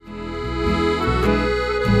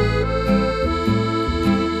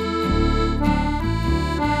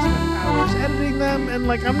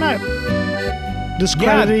like, I'm not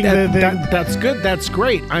discrediting that's good. That's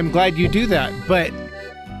great. I'm glad you do that. But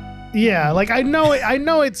yeah, like I know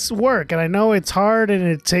it's work and I know it's hard and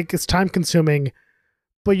it's time consuming,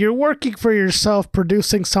 but you're working for yourself,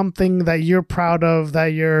 producing something that you're proud of, that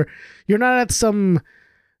you're not at some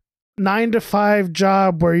 9-to-5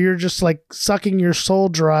 job where you're just like sucking your soul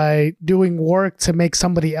dry doing work to make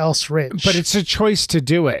somebody else rich. But it's a choice to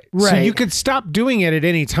do it. Right. So you could stop doing it at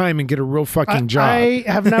any time and get a real fucking job. I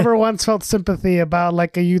have never once felt sympathy about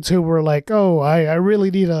like a YouTuber like, oh, I really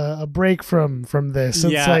need a break from this.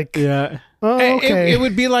 It's like, oh, okay. It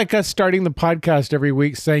would be like us starting the podcast every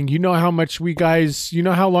week saying, you know how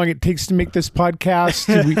how long it takes to make this podcast?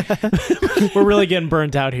 We're really getting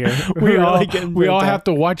burnt out here. We all have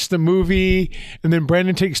to watch the movie, and then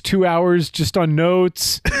Brandon takes 2 hours just on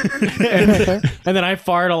notes. and then I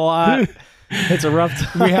fart a lot. It's a rough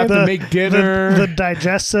time. We have to make dinner. The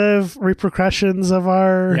digestive repercussions of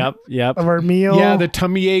our of our meal. Yeah, the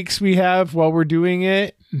tummy aches we have while we're doing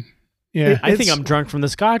it. Yeah, I think I'm drunk from the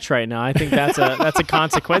scotch right now. I think that's a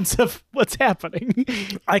consequence of what's happening.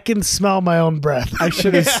 I can smell my own breath. I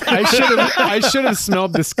should have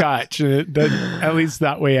smelled the scotch. At least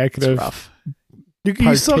that way I could have. Rough.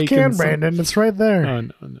 You still can, Brandon. It's right there. Oh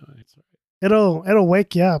no, it's It'll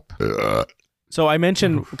wake you up. So I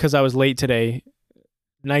mentioned, because I was late today,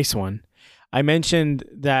 nice one. I mentioned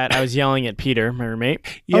that I was yelling at Peter, my roommate.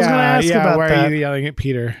 I was going to ask about why that. are you yelling at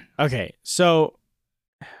Peter? Okay, so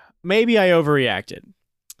maybe I overreacted.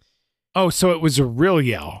 Oh, so it was a real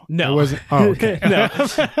yell. No. It wasn't. Oh, okay. No.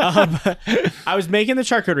 I was making the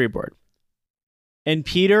charcuterie board. And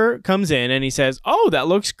Peter comes in and he says, "Oh, that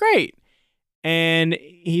looks great." And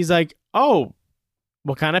he's like, "Oh,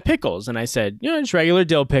 what kind of pickles?" And I said, just regular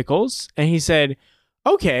dill pickles. And he said,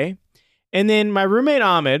 "Okay." And then my roommate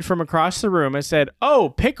Ahmed from across the room, I said, "Oh,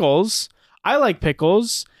 pickles. I like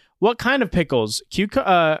pickles. What kind of pickles?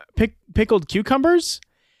 Pickled cucumbers?"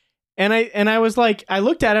 And I was like, I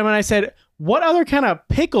looked at him and I said, "What other kind of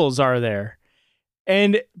pickles are there?"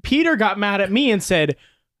 And Peter got mad at me and said,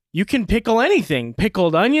 "You can pickle anything.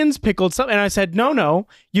 Pickled onions, pickled something." And I said, no,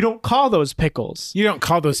 you don't call those pickles. You don't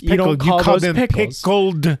call those pickled. You don't call those them pickles.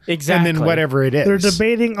 Pickled. Exactly. And then whatever it is. They're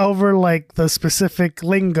debating over like the specific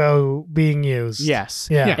lingo being used. Yes.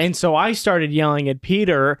 Yeah. And so I started yelling at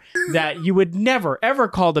Peter that you would never, ever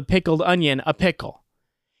call the pickled onion a pickle.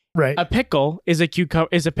 Right. A pickle is a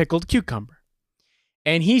pickled cucumber.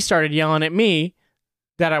 And he started yelling at me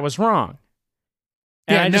that I was wrong.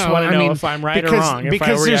 And I just want to know if I'm right or wrong. If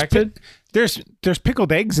I reacted. There's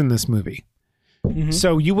pickled eggs in this movie. Mm-hmm.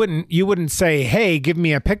 So you wouldn't say, "Hey, give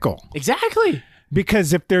me a pickle." Exactly.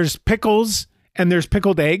 Because if there's pickles and there's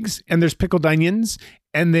pickled eggs and there's pickled onions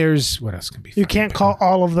and there's what else can be? You can't call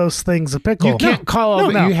all of those things a pickle. You can't call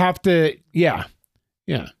all. No. You have to. Yeah.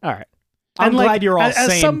 All right. I'm glad you're all as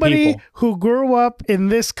sane somebody people. who grew up in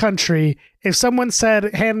this country, if someone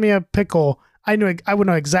said, "Hand me a pickle," I would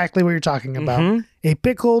know exactly what you're talking about. Mm-hmm. A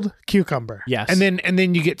pickled cucumber. Yes. And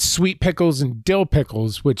then you get sweet pickles and dill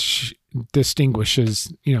pickles, which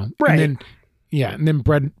distinguishes, Right. And then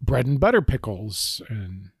bread and butter pickles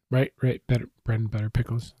and right bread and butter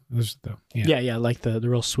pickles. Those are Yeah, like the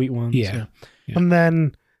real sweet ones. Yeah. And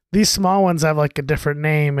then these small ones have like a different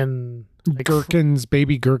name and like gherkins,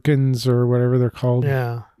 baby gherkins, or whatever they're called.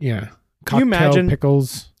 Yeah. Yeah. Can you imagine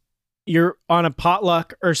pickles? You're on a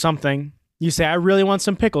potluck or something. You say, "I really want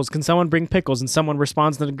some pickles. Can someone bring pickles?" And someone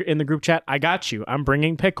responds in the group chat, "I got you. I'm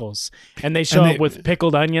bringing pickles." And they show up with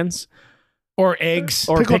pickled onions. Or eggs.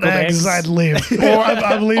 Or pickled eggs. I'd leave. Or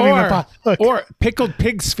I'm leaving the potluck. Or pickled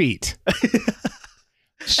pig's feet.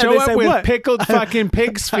 Show up say, with "What?" pickled fucking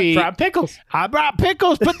pig's feet. I brought pickles. I brought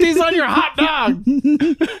pickles. Put these on your hot dog.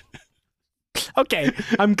 Okay,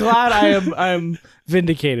 I'm glad I'm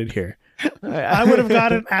vindicated here. I would have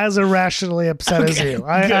gotten as irrationally upset as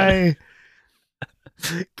you.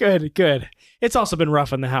 Good. It's also been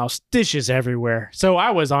rough in the house. Dishes everywhere. So I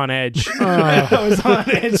was on edge. I was on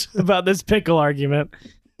edge about this pickle argument.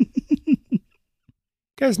 You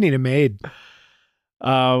guys need a maid.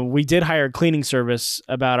 We did hire a cleaning service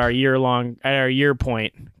about our year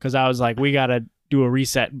point, because I was like, we got to do a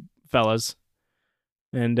reset, fellas.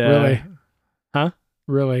 And Really? Huh?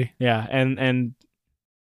 Really? Yeah, and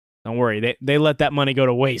don't worry, they let that money go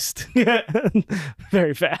to waste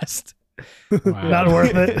very fast. Wow. Not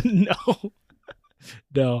worth it.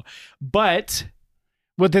 No. But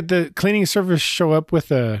Well, did the cleaning service show up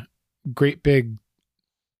with a great big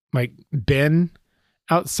like bin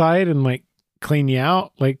outside and like clean you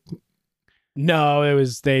out? Like, no,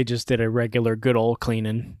 they just did a regular good old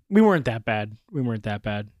cleaning. We weren't that bad.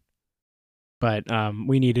 But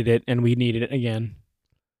we needed it, and we needed it again.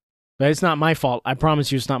 But it's not my fault. I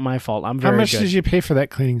promise you, it's not my fault. I'm very How much good. did you pay for that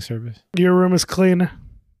cleaning service? Your room is clean.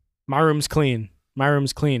 My room's clean. My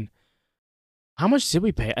room's clean. How much did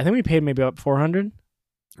we pay? I think we paid maybe about 400,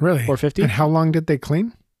 Really? 450, And how long did they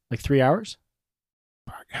clean? like 3 hours,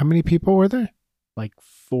 How many people were there? like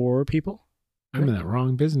 4 people. I'm in that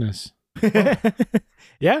wrong business.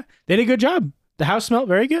 Yeah, they did a good job. The house smelled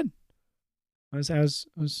very good. I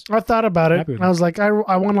thought about it. Happy with I was like, I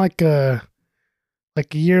want like a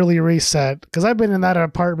yearly reset because I've been in that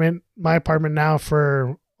apartment, my apartment now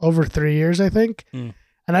for over 3 years, I think, Mm.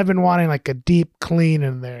 and I've been wanting like a deep clean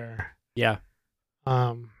in there. yeah.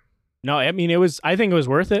 No, I mean I think it was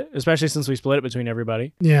worth it, especially since we split it between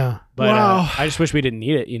everybody. Yeah. But Wow. I just wish we didn't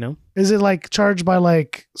need it, you know? Is it like charged by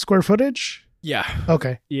like square footage? Yeah.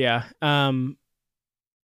 Okay. Yeah. And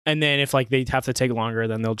then if like they have to take longer,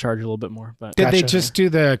 then they'll charge a little bit more. But Did they Gotcha. just do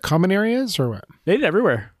the common areas or what? they did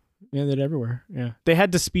everywhere. Yeah, they did everywhere. Yeah. They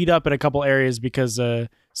had to speed up in a couple areas because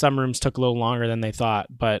some rooms took a little longer than they thought.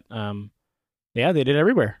 But yeah, they did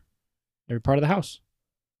everywhere. Every part of the house.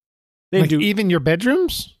 They Like do. even your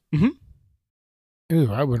bedrooms? Mhm.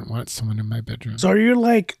 Ooh, I wouldn't want someone in my bedroom. So are you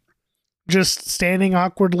like just standing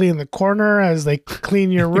awkwardly in the corner as they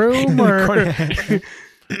clean your room, or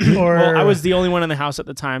or Well, I was the only one in the house at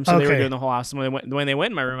the time, so they were Okay. doing the whole house. And when they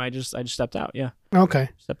went in my room, I just stepped out. Yeah, okay?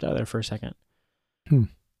 stepped out of there for a second. Hmm.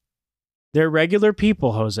 They're regular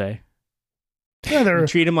people, Jose. Yeah, You they're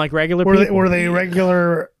treat them like regular were people. they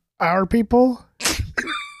regular our people?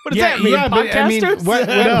 What does that mean? but I mean, Podcasters? what,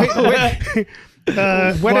 No.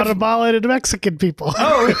 What Guatemala Mexican people.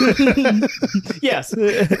 Oh, yes.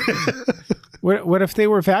 what if they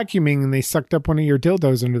were vacuuming and they sucked up one of your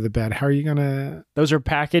dildos under the bed? How are you gonna? Those are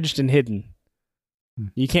packaged and hidden.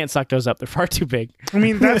 You can't suck those up; they're far too big. I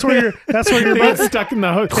mean, that's where your They buddy. get stuck in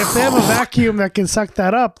the hook. If they have a vacuum that can suck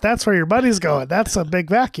that up, that's where your buddy's going. That's a big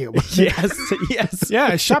vacuum. Yes, yes.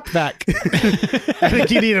 Yeah, a shop vac. I think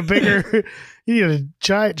you need a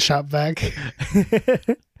giant shop vac.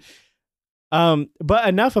 But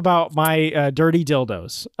enough about my dirty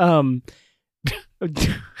dildos.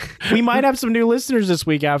 We might have some new listeners this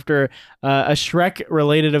week after a Shrek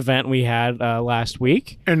related event we had last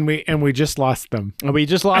week. and we just lost them. We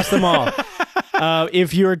just lost them all.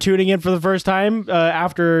 If you're tuning in for the first time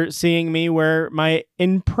after seeing me wear my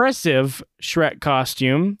impressive Shrek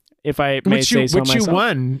costume, if I may say so myself. You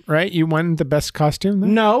won, right? You won the best costume.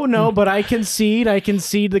 Then? No, but I concede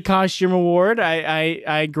the costume award.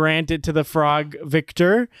 I grant it to the frog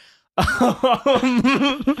victor.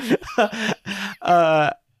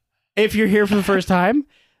 If you're here for the first time,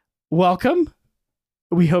 welcome.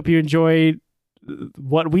 We hope you enjoyed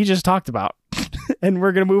what we just talked about. And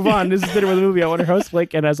we're going to move on. This is Dinner with a Movie. I want to host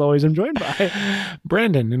Blake, and as always, I'm joined by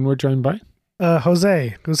Brandon, and we're joined by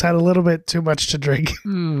Jose, who's had a little bit too much to drink.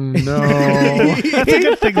 no. That's a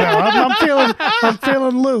good thing, though. I'm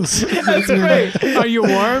feeling loose. That's great. Are you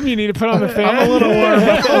warm? You need to put on the fan. I'm a little warm.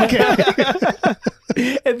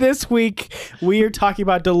 Okay. And this week we are talking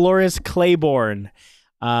about Dolores Claiborne,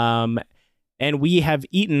 and we have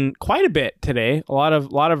eaten quite a bit today. A lot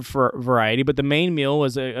of variety, but the main meal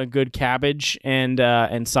was a good cabbage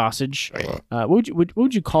and sausage. What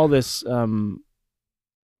would you call this?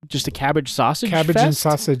 Just a cabbage sausage. Cabbage fest? and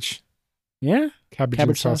sausage. Yeah, Cabbage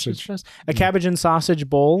and sausage. fest. A cabbage and sausage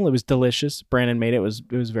bowl. It was delicious. Brandon made it. It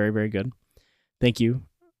was very, very good. Thank you.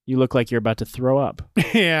 You look like you're about to throw up.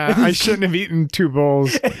 Yeah, I shouldn't have eaten 2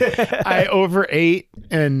 bowls. I overate,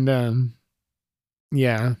 and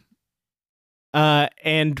yeah.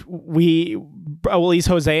 And we, well, at least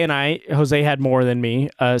Jose had more than me.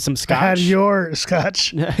 Some scotch. I had your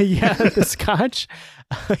scotch. Yeah, the scotch.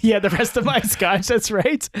 Yeah, the rest of my scotch. That's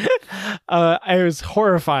right. I was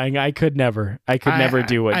horrifying. I could never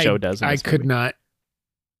do what Joe does. In I this could movie. not.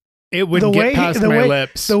 It wouldn't get past my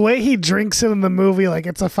lips. The way he drinks it in the movie, like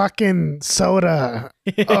it's a fucking soda.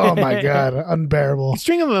 Oh my God, unbearable. He's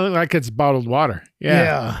drinking it like it's bottled water.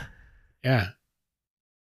 Yeah.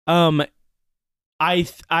 I'm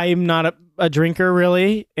not a drinker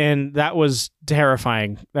really, and that was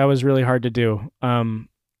terrifying. That was really hard to do.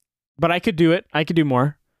 But I could do it. I could do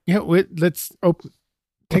more. Yeah. Let's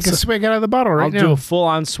take a swig out of the bottle I'll now. do a full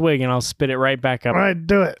on swig and I'll spit it right back up. All right,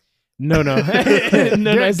 do it. No. No, do it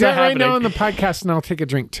it's not right now happening. on the podcast, and I'll take a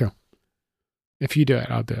drink too. If you do it,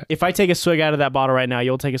 I'll do it. If I take a swig out of that bottle right now,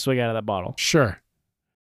 you'll take a swig out of that bottle. Sure.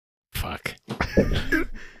 Fuck.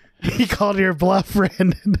 He called your bluff,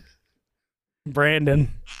 Brandon.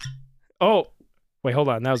 Oh, wait, hold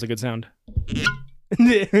on. That was a good sound. All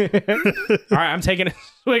right, I'm taking a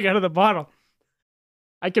swig out of the bottle.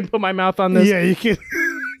 I can put my mouth on this. Yeah, you can.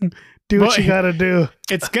 Do what you gotta do.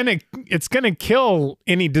 It's gonna kill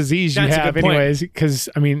any disease you That's a have good point. anyways, because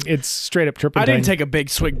I mean it's straight up turpentine. I didn't take a big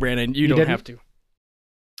swig, Brandon. You don't didn't? have to.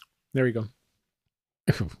 There we go.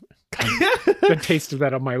 The taste of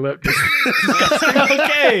that on my lip.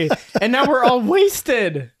 Okay. And now we're all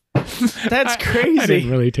wasted. That's crazy. I didn't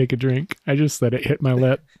really take a drink. I just let it hit my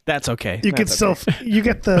lip. That's okay. You can That's still you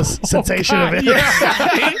get the sensation of it. Yeah.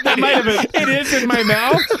 It might have been. It is in my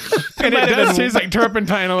mouth, and it does taste like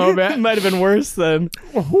turpentine a little It bit. might have been worse then.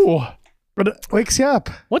 Ooh. But it wakes you up.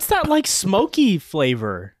 What's that like smoky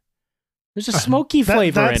flavor? There's a smoky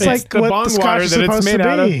flavor that's in it. like It's the what bong the Scotch water is that it's supposed made to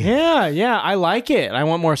out of. be. Yeah, I like it. I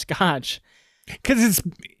want more scotch. Because it's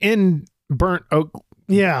in burnt oak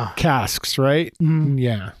Yeah. casks, right? Mhm.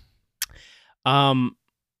 Yeah.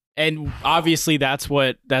 And obviously that's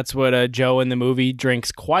what Joe in the movie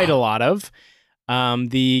drinks quite a lot of.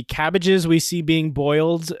 The cabbages we see being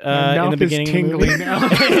boiled in the beginning of the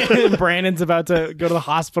movie. now. Brandon's about to go to the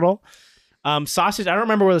hospital. Sausage. I don't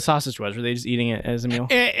remember where the sausage was. Were they just eating it as a meal?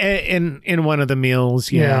 in one of the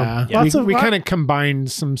meals, yeah. Yeah. Lots of- We kind of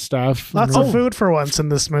combined some stuff. Lots of food for once in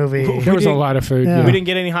this movie. There was a didn't- lot of food. Yeah. Yeah. We didn't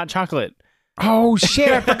get any hot chocolate. Oh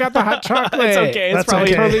shit! I forgot the hot chocolate. It's okay. It's That's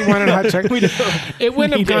probably okay. Totally wanted hot chocolate. We don't It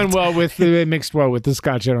wouldn't have need gone it. well with it mixed well with the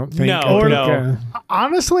scotch. I don't think. No, I think, no.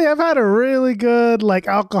 Honestly, I've had a really good like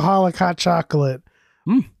alcoholic hot chocolate.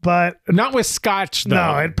 But not with scotch though.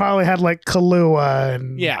 no, it probably had like Kahlua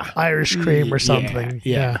and Yeah. Irish cream or something.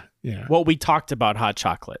 Yeah. Well, we talked about hot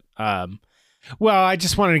chocolate. Well, I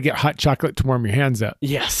just wanted to get hot chocolate to warm your hands up.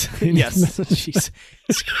 Yes. Yes. Jesus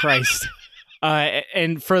Christ.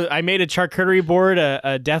 And I made a charcuterie board,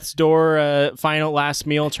 a death's door final last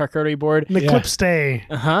meal charcuterie board. The Yeah. Eclipse Day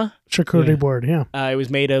Uh-huh. charcuterie Yeah. board, yeah. It was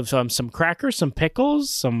made of some crackers, some pickles,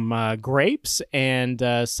 some grapes, and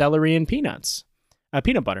celery and peanuts,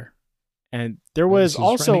 peanut butter. And there was This is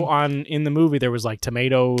also running. in the movie, there was like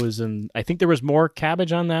tomatoes, and I think there was more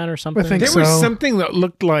cabbage on that or something. think There was so. something that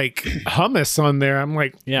looked like hummus on there. I'm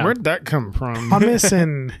like, Yeah. where'd that come from? Hummus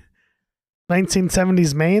in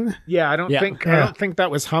 1970s Maine? Yeah, I don't think that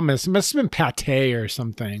was hummus. It must have been pate or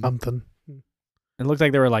something. Something. It looked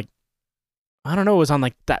like they were like, I don't know, it was on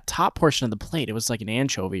like that top portion of the plate. It was like an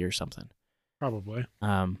anchovy or something. Probably.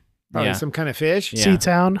 Probably Probably some kind of fish. Yeah.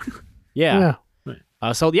 Seatown. Yeah. Yeah.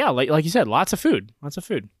 So yeah, like you said, lots of food.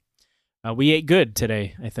 We ate good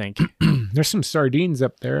today, I think. There's some sardines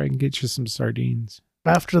up there. I can get you some sardines.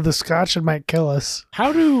 After the scotch, it might kill us.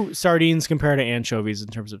 How do sardines compare to anchovies in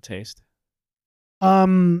terms of taste?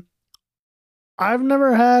 I've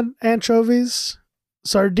never had anchovies.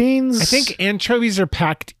 Sardines. I think anchovies are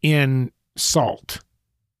packed in salt.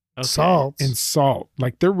 Okay. Salt. In salt.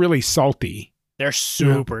 Like they're really salty. They're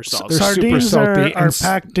super salty. They're super Sardines salty are and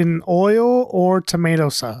packed in oil or tomato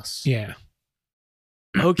sauce. Yeah.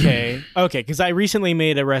 Okay, because I recently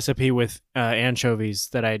made a recipe with anchovies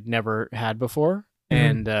that I'd never had before,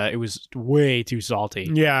 and it was way too salty.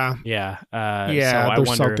 Yeah. Yeah. Yeah, So I they're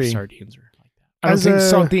wonder salty. if sardines are like that. I don't As think a-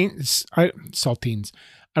 saltines.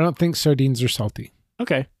 I don't think sardines are salty.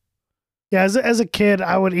 Okay. Yeah, as a kid,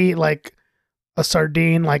 I would eat like a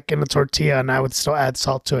sardine like in a tortilla, and I would still add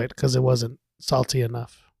salt to it because it wasn't salty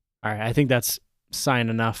enough. All right. I think that's sign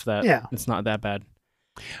enough that Yeah. it's not that bad.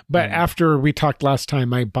 But after we talked last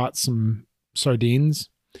time, I bought some sardines.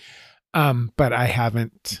 But I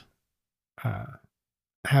haven't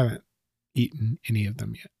eaten any of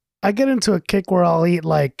them yet. I get into a kick where I'll eat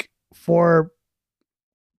like 4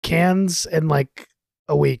 cans in like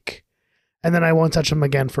a week, and then I won't touch them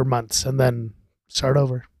again for months, and then start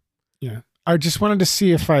over. Yeah. I just wanted to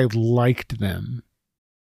see if I liked them.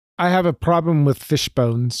 I have a problem with fish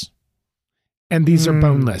bones, and these are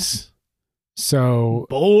boneless. So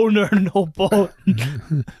Bone or no bone?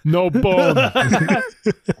 no bone.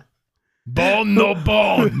 Bone, no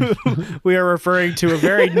bone. We are referring to a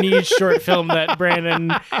very niche short film that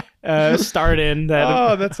Brandon starred in. That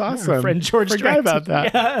Oh, that's our awesome. friend George Forgot about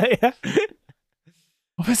that. Yeah.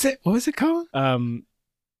 What was it called?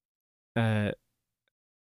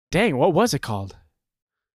 Dang, what was it called?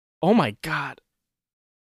 Oh my god.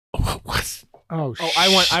 What was? Oh, Oh,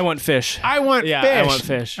 I want fish. I want Yeah, fish. I want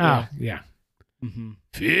fish. Oh, yeah. Mhm.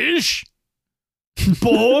 Fish?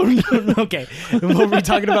 Bone. Okay, we'll be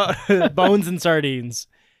talking about bones and sardines.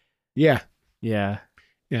 Yeah. Yeah.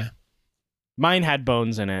 Yeah. Mine had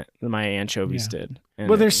bones in it. My anchovies Yeah. did. And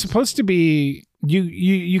Well, it they're was- supposed to be.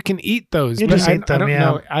 You can eat those. You but just eat them, I don't yeah.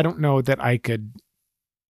 know. I don't know that I could.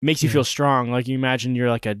 makes you Yeah. feel strong. Like you imagine you're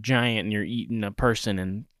like a giant and you're eating a person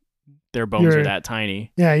and their bones are You're- that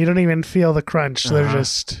tiny. Yeah, you don't even feel the crunch. They're Uh-huh.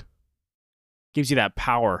 just Gives you that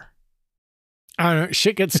power. I don't know.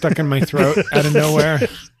 Shit gets stuck in my throat out of nowhere.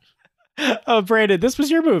 Oh, Brandon, this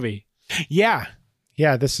was your movie. Yeah.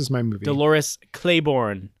 Yeah, this is my movie. Dolores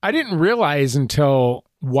Claiborne. I didn't realize until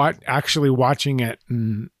actually watching it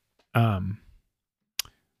and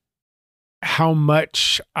how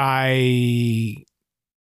much I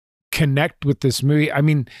connect with this movie. I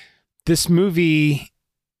mean, this movie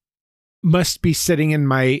must be sitting in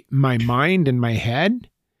my mind and my head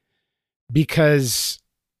because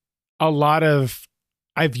I've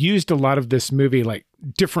used a lot of this movie like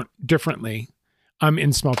differently.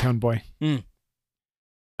 In Small Town Boy.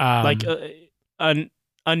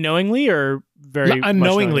 Unknowingly or very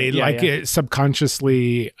unknowingly, much It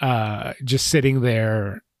subconsciously, just sitting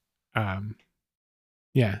there.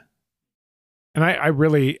 Yeah. And I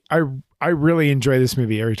really enjoy this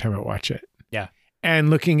movie every time I watch it. Yeah.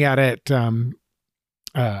 And looking at it,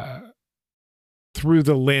 through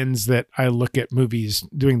the lens that I look at movies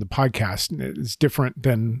doing the podcast, it's different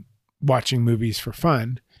than watching movies for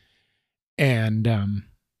fun. And,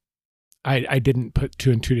 I didn't put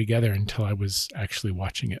two and two together until I was actually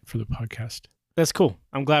watching it for the podcast. That's cool.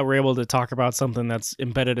 I'm glad we're able to talk about something that's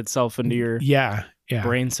embedded itself into your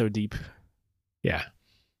brain so deep. Yeah.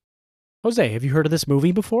 Jose, have you heard of this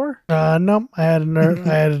movie before? No, I had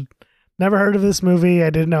never heard of this movie.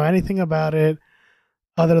 I didn't know anything about it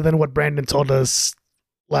other than what Brandon told us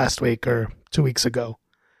last week or 2 weeks ago.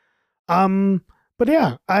 But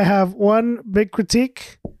yeah, I have one big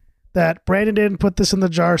critique. That Brandon didn't put this in the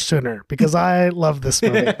jar sooner because I love this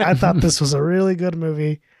movie. I thought this was a really good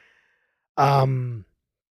movie. I'm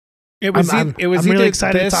really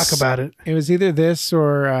excited to talk about it. It was either this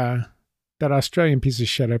or that Australian piece of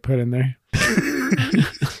shit I put in there.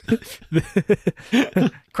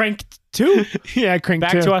 Crank 2? Yeah, Crank 2.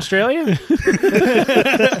 Back to Australia?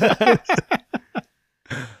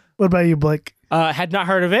 What about you, Blake? Had not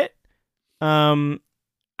heard of it.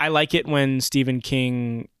 I like it when Stephen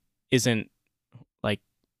King isn't like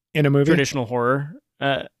in a movie traditional horror.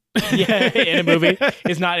 In a movie.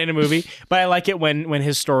 It's not in a movie, but I like it when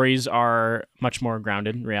his stories are much more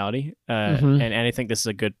grounded in reality. And I think this is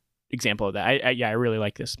a good example of that. I really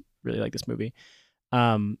like this. Really like this movie.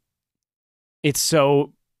 It's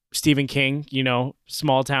so Stephen King,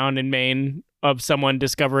 small town in Maine of someone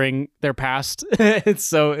discovering their past. It's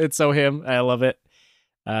so him. I love it.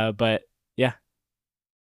 But yeah.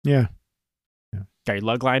 Yeah. Got your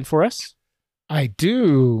lug line for us? I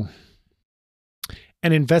do.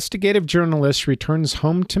 An investigative journalist returns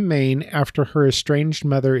home to Maine after her estranged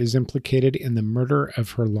mother is implicated in the murder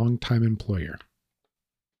of her longtime employer.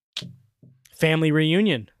 Family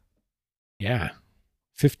reunion. Yeah.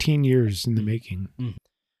 15 years in the making.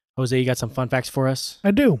 Jose, you got some fun facts for us?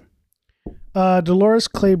 I do. Dolores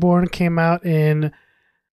Claiborne came out in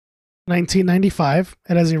 1995.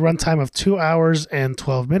 It has a runtime of 2 hours and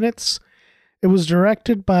 12 minutes. It was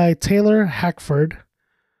directed by Taylor Hackford,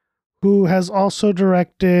 who has also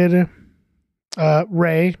directed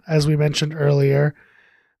Ray, as we mentioned earlier,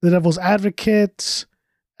 The Devil's Advocate,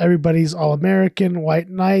 Everybody's All-American, White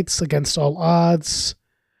Knights, Against All Odds,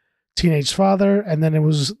 Teenage Father, and then it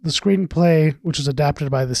was the screenplay, which was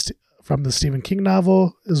adapted by from the Stephen King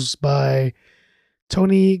novel, is by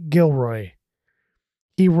Tony Gilroy.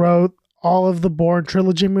 He wrote all of the Bourne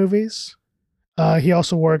trilogy movies. He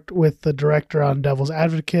also worked with the director on Devil's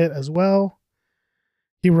Advocate as well.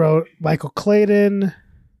 He wrote Michael Clayton,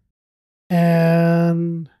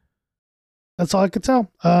 and that's all I could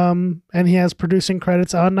tell. And he has producing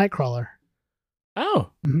credits on Nightcrawler. Oh.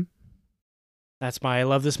 Mm-hmm. That's why I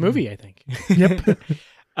love this movie, I think. Yep.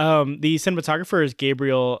 The cinematographer is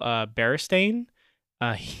Gabriel Beristain.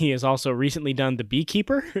 He has also recently done The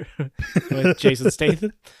Beekeeper with Jason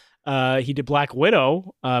Statham. He did Black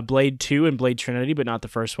Widow, Blade 2, and Blade Trinity, but not the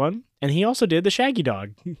first one. And he also did The Shaggy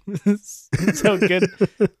Dog. So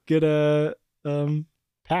good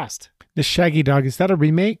past. The Shaggy Dog, is that a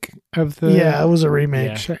remake of the... Yeah, it was a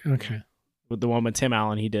remake. Yeah. Okay. With the one with Tim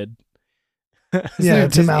Allen he did. Yeah,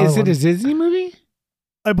 Tim Allen. Is it a Disney movie?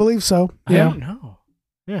 I believe so. I Yeah. don't know.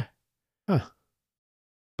 Yeah. Huh.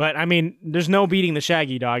 But I mean, there's no beating the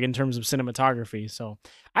Shaggy Dog in terms of cinematography. So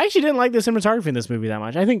I actually didn't like the cinematography in this movie that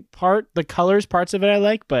much. I think the colors, parts of it I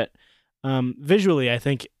like, but visually I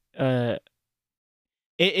think it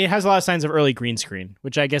has a lot of signs of early green screen,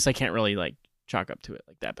 which I guess I can't really like chalk up to it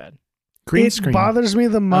like that bad. Green It screen bothers me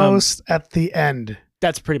the most at the end.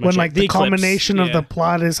 That's pretty much When it. like the eclipse, culmination of the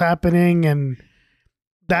plot is happening, and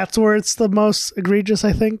that's where it's the most egregious,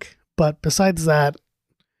 I think. But besides that,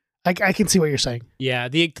 I can see what you're saying. Yeah,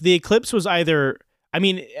 the eclipse was either, I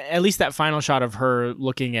mean, at least that final shot of her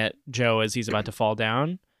looking at Joe as he's about to fall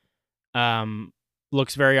down,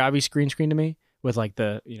 looks very obvious green screen to me, with like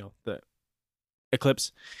the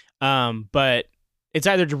eclipse. But it's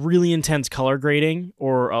either really intense color grading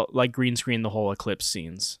or like green screen the whole eclipse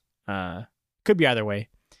scenes. Could be either way.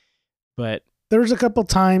 But there's a couple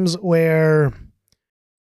times where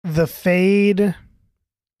the fade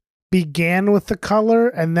began with the color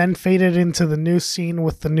and then faded into the new scene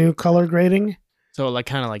with the new color grading. So like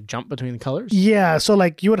kind of like jump between the colors? Yeah. So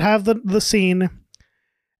like you would have the scene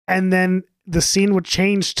and then the scene would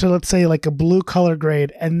change to, let's say, like a blue color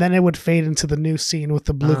grade, and then it would fade into the new scene with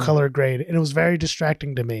the blue color grade. And it was very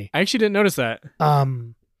distracting to me. I actually didn't notice that.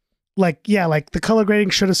 Like the color grading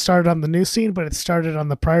should have started on the new scene, but it started on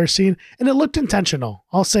the prior scene, and it looked intentional.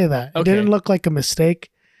 I'll say that. It didn't look like a mistake,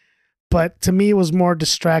 but to me it was more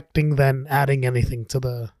distracting than adding anything to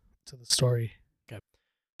the story. Okay.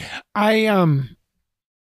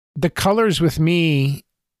 The colors with me,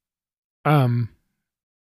 and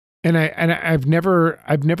I've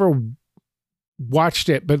never watched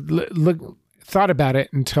it, but thought about it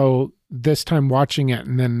until this time watching it,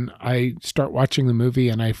 and then I start watching the movie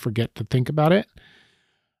and I forget to think about it.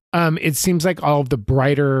 It seems like all of the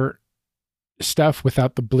brighter stuff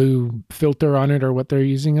without the blue filter on it or what they're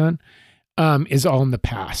using on, is all in the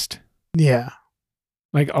past. Yeah.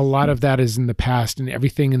 Like a lot of that is in the past, and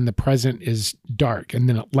everything in the present is dark, and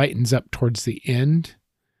then it lightens up towards the end.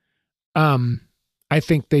 I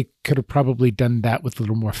think they could have probably done that with a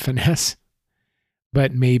little more finesse,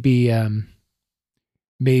 but maybe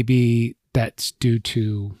that's due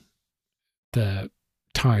to the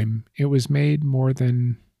time it was made more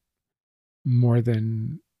than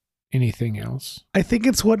anything else. I think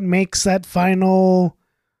it's what makes that final,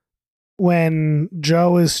 when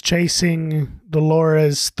Joe is chasing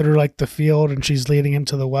Dolores through like the field and she's leading him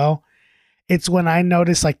to the well. It's when I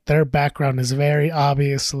notice like their background is very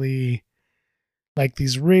obviously like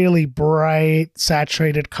these really bright,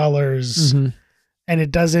 saturated colors. Mm-hmm. And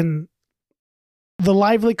it doesn't, the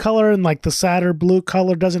lively color and like the sadder blue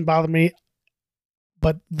color doesn't bother me.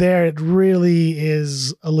 But there it really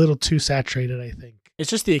is a little too saturated, I think.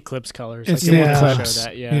 It's just the eclipse colors. It's the eclipse. Show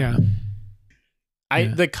that, yeah.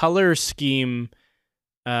 The color scheme,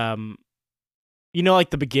 you know, like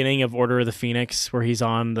the beginning of Order of the Phoenix where he's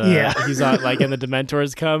on like, and the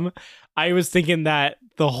Dementors come. I was thinking that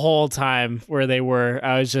the whole time where they were.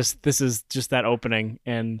 I was just, this is just that opening,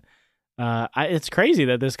 and it's crazy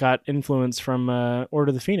that this got influence from Order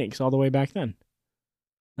of the Phoenix all the way back then.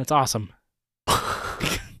 That's awesome.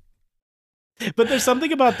 But there's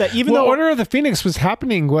something about that, even though Order of the Phoenix was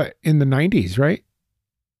happening in the 90s, right?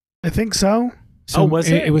 I think so. So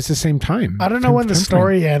was it? It was the same time. I don't know when the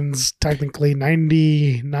story ends. Technically,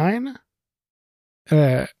 99.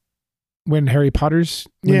 When Harry Potter's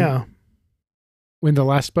when the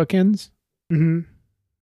last book ends. Mm-hmm.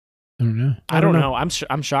 I don't know. I don't know.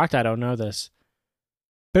 I'm shocked. I don't know this.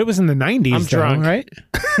 But it was in the 90s. I'm drunk, right?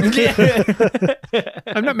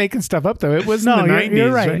 I'm not making stuff up though. It was in the 90s.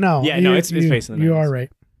 You're right. No, yeah, no, it's based in the 90s. You are right.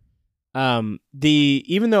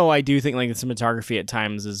 Even though I do think like the cinematography at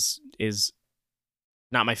times is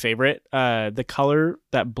not my favorite, the color,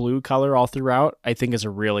 that blue color all throughout, I think is a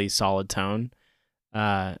really solid tone.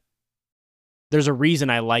 There's a reason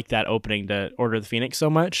I like that opening to Order of the Phoenix so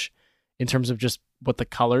much in terms of just what the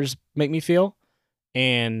colors make me feel.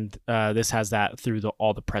 And this has that through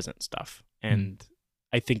all the present stuff. And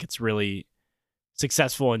I think it's really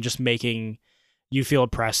successful in just making you feel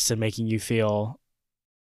oppressed and making you feel...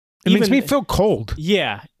 It makes me feel cold.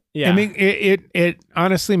 Yeah. Yeah. I mean, it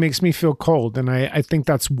honestly makes me feel cold. And I think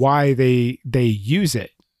that's why they use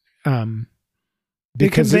it.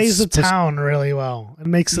 It conveys the town really well. It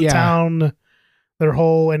makes the town, their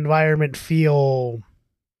whole environment feel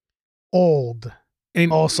old.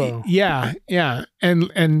 And also,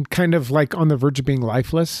 and kind of like on the verge of being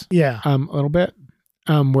lifeless, a little bit,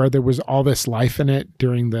 where there was all this life in it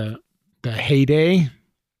during the heyday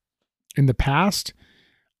in the past,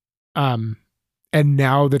 and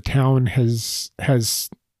now the town has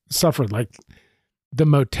suffered. Like the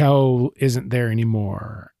motel isn't there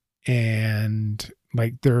anymore, and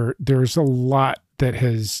like there's a lot that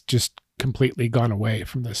has just completely gone away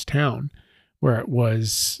from this town, where it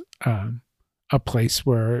was a place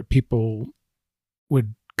where people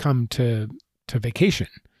would come to vacation,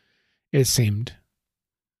 it seemed,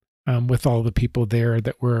 with all the people there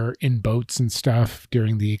that were in boats and stuff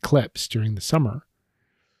during the eclipse, during the summer.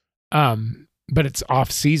 But it's off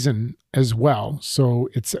season as well. So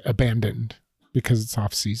it's abandoned because it's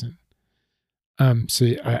off season. So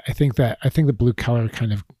I think the blue color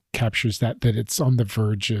kind of captures that it's on the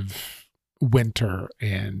verge of winter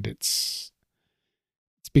and it's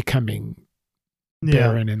becoming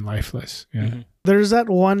barren and lifeless. Yeah. Mm-hmm. There's that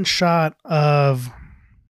one shot of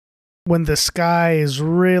when the sky is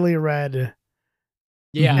really red.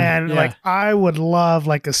 Yeah. And like I would love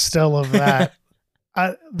like a still of that.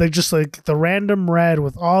 They're just like the random red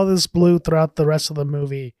with all this blue throughout the rest of the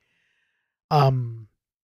movie.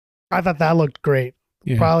 I thought that looked great.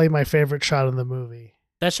 Yeah. Probably my favorite shot in the movie.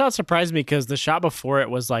 That shot surprised me because the shot before it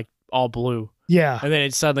was like all blue. Yeah. And then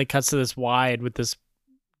it suddenly cuts to this wide with this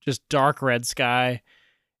just dark red sky.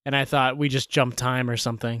 And I thought we just jumped time or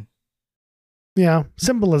something. Yeah.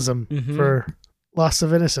 Symbolism Mhm. for loss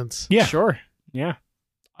of innocence. Yeah. Sure. Yeah.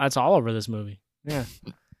 That's all over this movie. Yeah.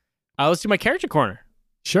 Let's do my character corner.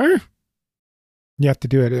 Sure. You have to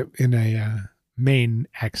do it in a Maine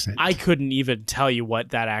accent. I couldn't even tell you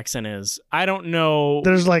what that accent is. I don't know.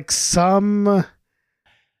 There's like some,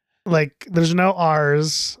 like there's no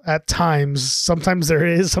R's at times. Sometimes there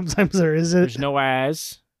is, sometimes there isn't. There's no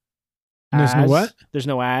as. There's no what? There's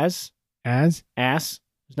no as. As? Ass.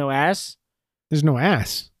 There's no ass. There's no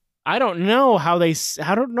ass. I don't know how they.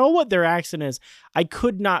 I don't know what their accent is. I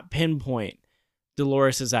could not pinpoint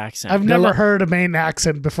Dolores's accent. I've never heard a Maine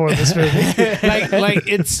accent before this movie. like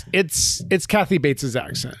it's Kathy Bates's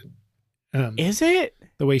accent. Is it?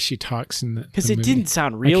 The way she talks in the Because the it movie. didn't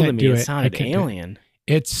sound real to can't me. do It it. I sounded can't do it. alien.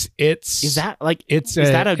 It's Is that like? it's is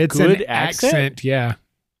that a it's good an accent? Yeah.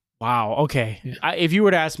 Wow. Okay. Yeah. If you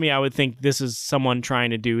were to ask me, I would think this is someone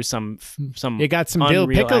trying to do some. You got some dill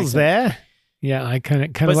Unreal pickles accent. there. Yeah, I kind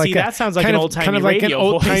of But like see, that sounds like kind an of- old timey kind of like radio an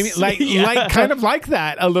old timey voice. like Yeah. like kind of like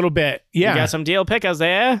that a little bit. Yeah. You got some deal pickles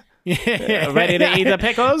there. Yeah. Ready to eat the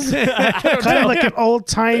pickles? I don't Kind of know. like an old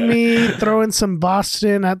timey, throw in some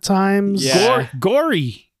Boston at times. Yeah.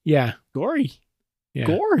 Gory. Yeah. Gory. Yeah.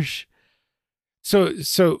 Gorge.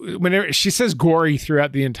 So whenever she says gory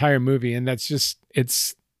throughout the entire movie, and that's just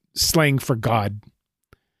it's slang for God.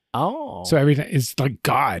 Oh. So every time it's like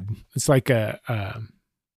God. It's like like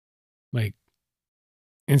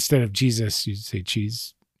instead of Jesus, you say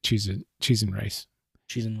cheese and rice.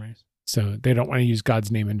 cheese and rice. So they don't want to use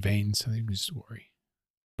God's name in vain, so they use gory.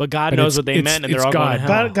 But God But knows it's- what they it's- meant, and they're it's all going to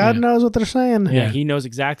God. hell. God Yeah. knows what they're saying. Yeah, Yeah. he knows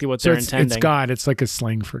exactly what So they're it's intending. God. It's like a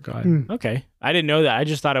slang for God. Mm. Okay. I didn't know that. I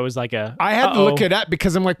just thought it was like a. I had to look it up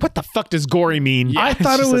because I'm like, what the fuck does gory mean? Yeah. I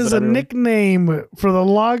thought she it says was it a everywhere. nickname for the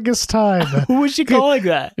longest time. Who was she calling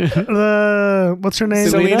that? What's her name?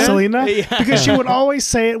 Selena? Yeah. Because she would always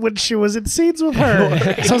say it when she was in scenes with her.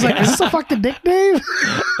 So I was like, is this a fucking nickname?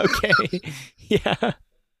 Okay. Yeah.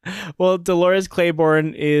 Well, Dolores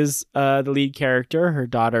Claiborne is the lead character. Her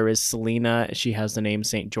daughter is Selena. She has the name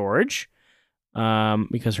St. George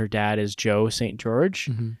because her dad is Joe St. George.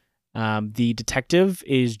 Mhm. The detective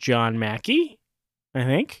is John Mackey, I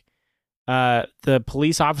think. The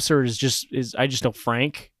police officer is I just know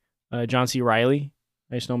Frank, John C. Riley.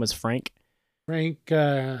 I just know him as Frank Frank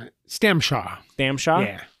Stamshaw.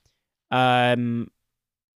 Damshaw. Yeah.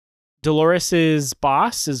 Dolores's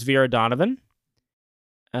boss is Vera Donovan.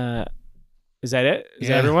 Is that it? Is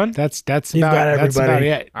that everyone? That's You've about, got that's about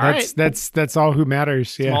everybody. it. All That's all who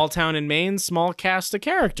matters. Yeah. Small town in Maine, small cast of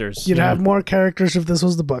characters. You'd have more characters if this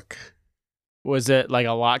was the book. Was it like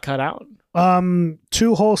a lot cut out?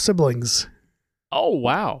 2 whole siblings. Oh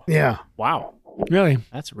wow, Yeah. wow, Really.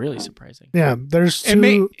 that's really surprising. Yeah. There's It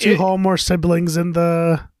may- two it- whole more siblings in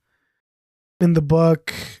the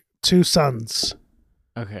book. 2 sons.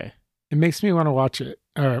 Okay, It makes me want to watch it,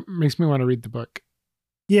 or makes me want to read the book.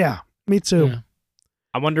 Yeah. Me too. Yeah.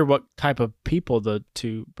 I wonder what type of people the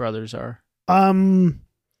 2 brothers are.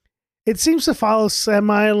 It seems to follow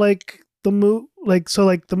semi like the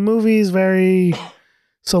the movie is very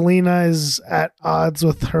Selena is at odds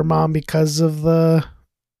with her mom because of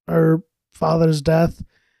her father's death.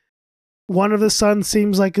 One of the sons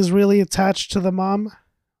seems like is really attached to the mom,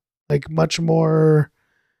 like much more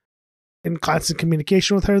in constant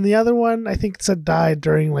communication with her. And the other one, I think, said died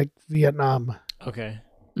during like Vietnam. Okay,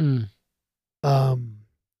 Mm. But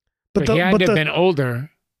But he had to have been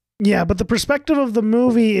older. yeah, but the perspective of the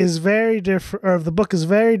movie is very different, or of the book is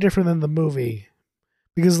very different than the movie,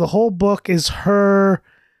 because the whole book is her.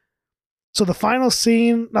 So the final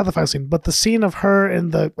scene, not the final scene, but the scene of her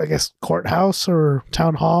in the, I guess, courthouse or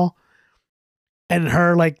town hall, and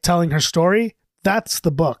her like telling her story. That's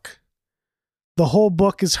the book. The whole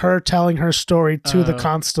book is her telling her story to the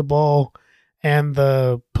constable and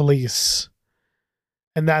the police,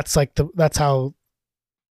 and that's like that's how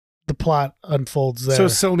the plot unfolds there. So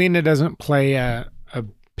Selena doesn't play a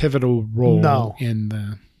pivotal role No. in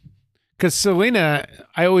the. Because Selena,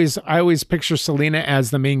 I always picture Selena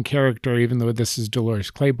as the main character, even though this is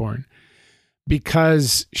Dolores Claiborne,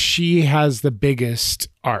 because she has the biggest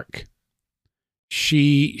arc.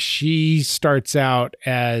 She starts out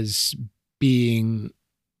as being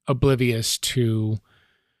oblivious to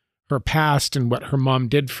her past and what her mom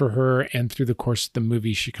did for her, and through the course of the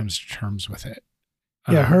movie, she comes to terms with it.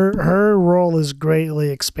 Yeah, her role is greatly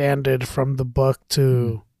expanded from the book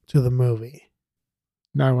to the movie.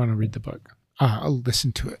 Now I want to read the book. I'll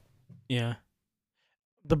listen to it. Yeah.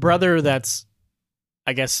 The brother that's,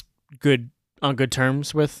 I guess, on good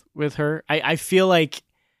terms with her. I feel like,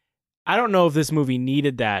 I don't know if this movie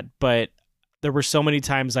needed that, but there were so many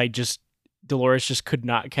times Dolores just could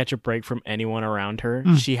not catch a break from anyone around her.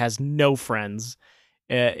 She has no friends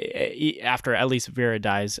after at least Vera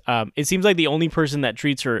dies. It seems like the only person that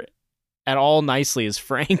treats her at all nicely is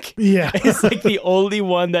Frank. Yeah. It's like the only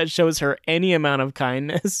one that shows her any amount of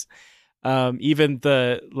kindness. Even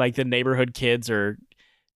the neighborhood kids are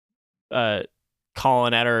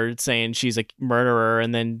calling at her saying she's a murderer,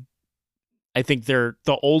 and then I think they're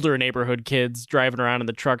the older neighborhood kids driving around in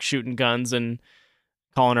the truck shooting guns and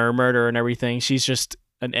calling her a murderer and everything. She's just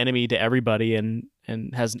an enemy to everybody and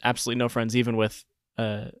has absolutely no friends, even with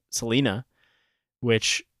Selena,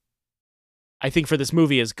 which I think for this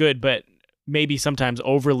movie is good, but maybe sometimes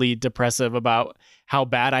overly depressive about how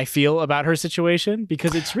bad I feel about her situation,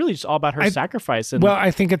 because it's really just all about her sacrifice. And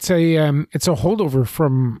I think it's a holdover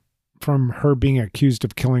from her being accused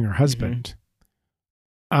of killing her husband.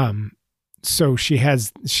 So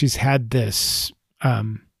she's had this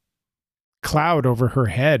cloud over her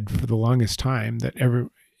head for the longest time that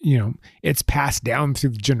it's passed down through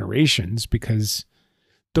the generations, because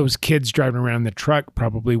those kids driving around the truck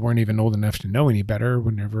probably weren't even old enough to know any better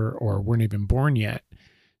or weren't even born yet.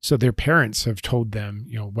 So their parents have told them,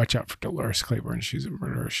 watch out for Dolores Claiborne. She's a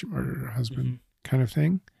murderer. She murdered her husband, kind of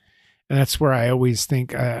thing. And that's where I always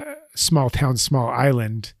think small town, small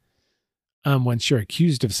island. Once you're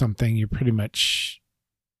accused of something, you're pretty much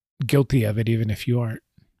guilty of it, even if you aren't,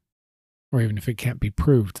 or even if it can't be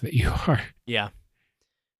proved that you are. Yeah.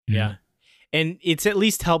 And it's at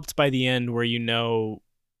least helped by the end where,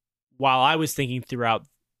 while I was thinking throughout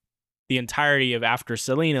the entirety of after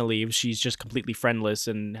Selena leaves, she's just completely friendless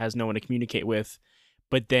and has no one to communicate with.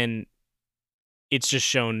 But then it's just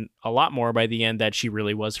shown a lot more by the end that she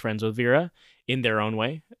really was friends with Vera in their own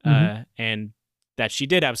way. And that she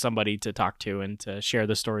did have somebody to talk to and to share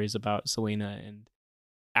the stories about Selena and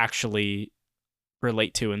actually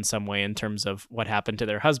relate to in some way in terms of what happened to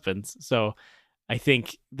their husbands. So I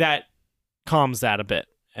think that calms that a bit.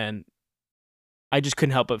 And I just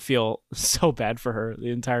couldn't help but feel so bad for her the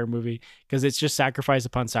entire movie, because it's just sacrifice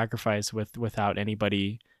upon sacrifice without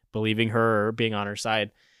anybody believing her or being on her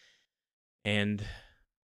side. And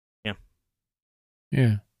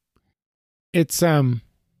yeah, it's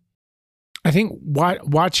I think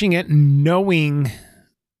watching it, knowing,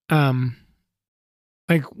 like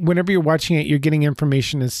whenever you're watching it, you're getting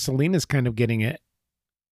information as Selena's kind of getting it.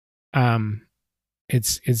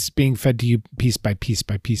 It's being fed to you piece by piece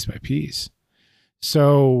by piece by piece.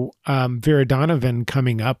 So Vera Donovan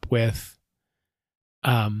coming up with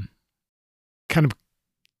kind of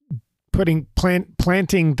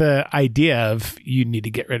planting the idea of you need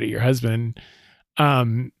to get rid of your husband,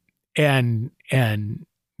 and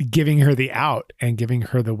giving her the out and giving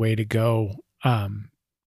her the way to go,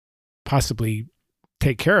 possibly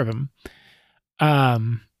take care of him.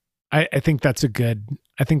 I think that's a good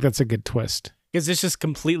twist. Because it's just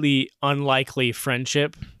completely unlikely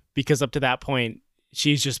friendship, because up to that point,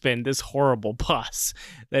 she's just been this horrible boss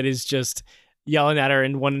that is just yelling at her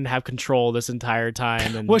and wanting to have control this entire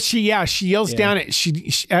time. And she yells down at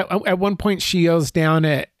at one point she yells down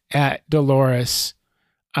at Dolores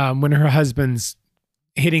when her husband's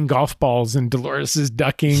hitting golf balls and Dolores is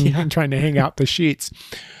ducking and trying to hang out the sheets.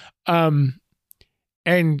 And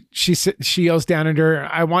she yells down at her,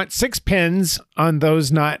 "I want 6 pins on those,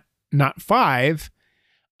 not 5."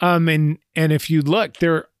 And if you look,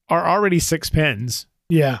 there are already 6 pins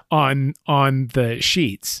on the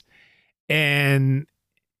sheets, and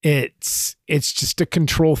it's just a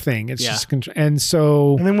control thing. It's just control. And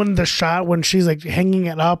then when she's like hanging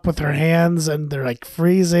it up with her hands and they're like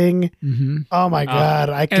freezing. Oh my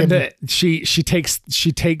God. She takes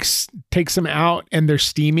them out and they're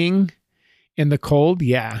steaming in the cold.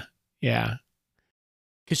 Yeah.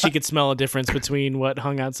 Because she could smell a difference between what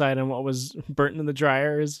hung outside and what was burnt in the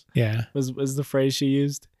dryer was the phrase she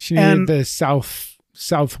used. She needed the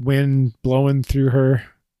south wind blowing through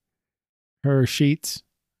her sheets.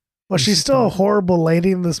 Well, she's still a horrible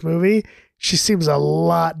lady in this movie. She seems a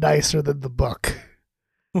lot nicer than the book.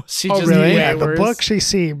 Really? Yeah, the book, she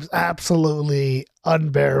seems absolutely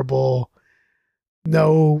unbearable.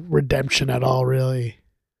 No redemption at all, really.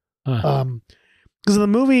 Because in the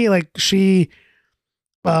movie, like she,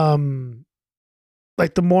 like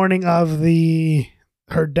the morning of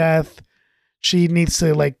her death, she needs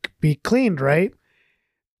to like be cleaned, right?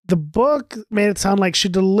 The book made it sound like she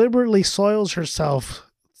deliberately soils herself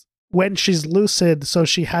when she's lucid, so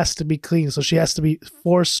she has to be clean. So she has to be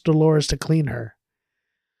force Dolores to clean her.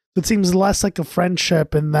 It seems less like a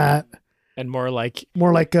friendship in that, and more like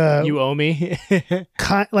a you owe me.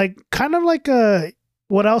 kind of like a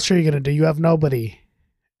what else are you gonna do? You have nobody,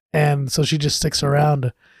 and so she just sticks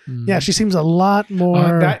around. Yeah, she seems a lot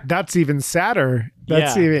more. That's even sadder.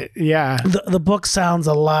 That's even The book sounds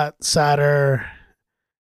a lot sadder,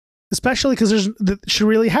 especially because she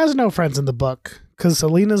really has no friends in the book. Because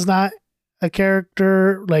Selena's not a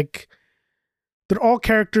character. Like they're all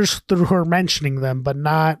characters through her mentioning them, but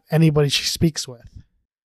not anybody she speaks with.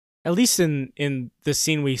 At least in the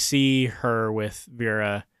scene we see her with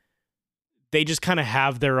Vera, they just kind of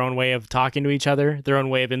have their own way of talking to each other, their own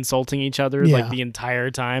way of insulting each other, like the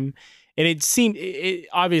entire time. And it seemed,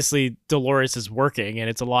 obviously Dolores is working and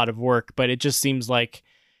it's a lot of work, but it just seems like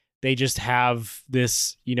they just have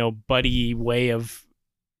this, buddy way of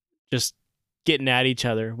just getting at each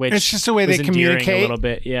other, which it's just a way they communicate a little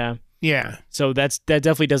bit. Yeah. Yeah. So that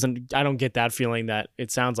definitely doesn't, I don't get that feeling that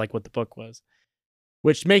it sounds like what the book was.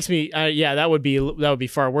 Which makes me, that would be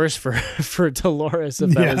far worse for Dolores if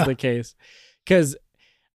that was the case, because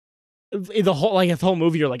the whole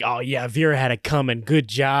movie you're like, oh yeah, Vera had it coming, good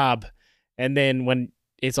job, and then when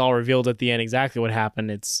it's all revealed at the end exactly what happened,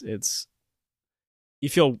 it's you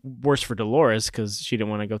feel worse for Dolores because she didn't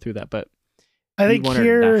want to go through that. But I think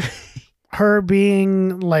here, her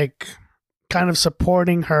being like kind of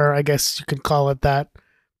supporting her, I guess you could call it that,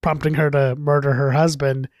 prompting her to murder her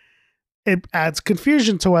husband. It adds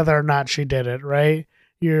confusion to whether or not she did it, right?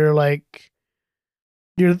 I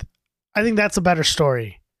think that's a better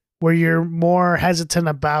story where you're more hesitant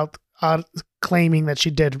about claiming that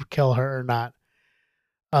she did kill her or not.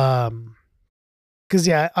 Because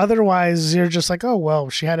otherwise you're just like, oh,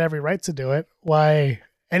 well, she had every right to do it. Why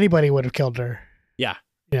anybody would have killed her. Yeah.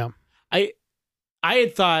 Yeah. I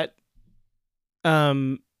had thought,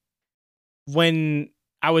 when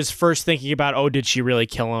I was first thinking about, oh, did she really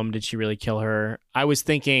kill him? Did she really kill her? I was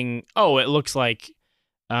thinking, oh, it looks like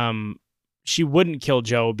she wouldn't kill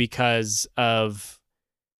Joe because of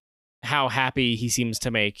how happy he seems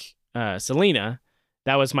to make Selena.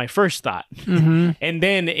 That was my first thought. Mm-hmm. And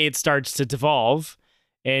then it starts to devolve.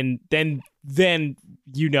 And then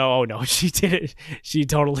oh, no, she did it. She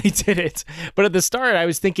totally did it. But at the start, I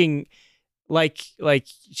was thinking, like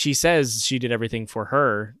she says she did everything for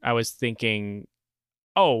her. I was thinking,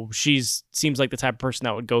 oh, seems like the type of person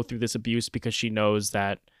that would go through this abuse because she knows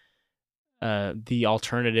that the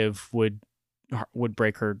alternative would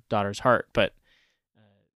break her daughter's heart. But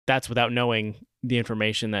that's without knowing the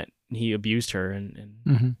information that he abused her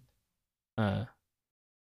and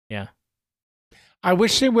yeah. I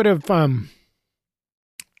wish they would have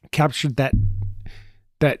captured that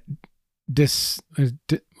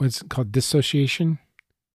what's it called, dissociation.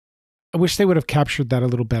 I wish they would have captured that a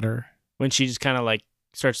little better. When she just kind of like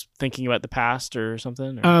starts thinking about the past or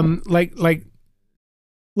something? Or?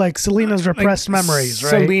 Like Selena's repressed memories,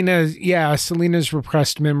 right? Selena's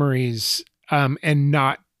repressed memories, and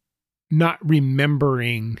not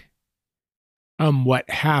remembering what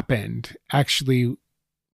happened. Actually,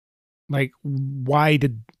 like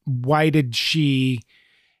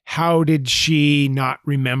how did she not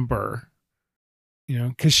remember?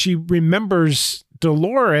 Because she remembers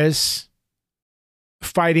Dolores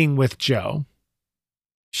fighting with Joe.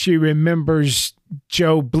 She remembers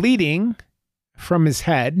Joe bleeding from his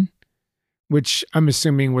head, which I'm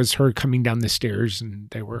assuming was her coming down the stairs and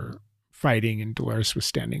they were fighting and Dolores was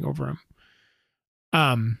standing over him.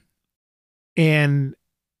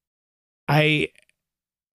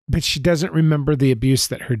 But she doesn't remember the abuse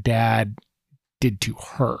that her dad did to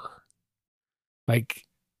her. Like,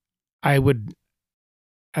 I don't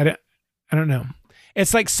know.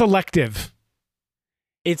 It's like selective.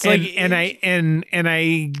 It's I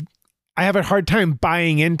have a hard time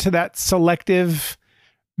buying into that selective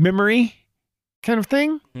memory kind of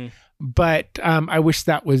thing. But I wish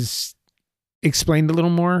that was explained a little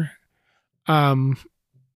more. And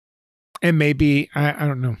maybe I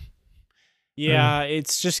don't know. Yeah,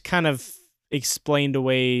 it's just kind of explained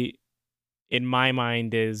away in my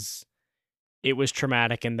mind is it was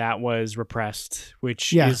traumatic and that was repressed,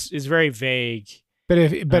 which is very vague. But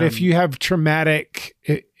if you have traumatic,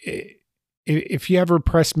 if you have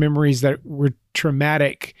repressed memories that were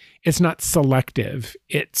traumatic, it's not selective.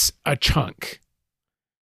 It's a chunk.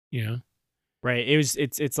 Right.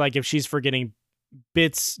 It's like if she's forgetting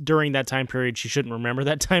bits during that time period she shouldn't remember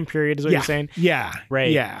that time period is what you're saying? Yeah.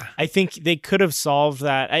 Right. Yeah. I think they could have solved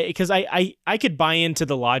that because I could buy into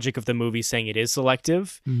the logic of the movie saying it is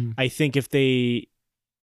selective. Mhm. I think if they,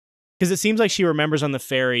 because it seems like she remembers on the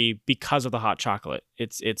ferry because of the hot chocolate.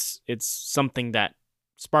 It's something that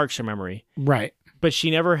sparks her memory. Right. But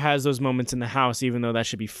she never has those moments in the house, even though that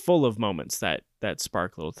should be full of moments that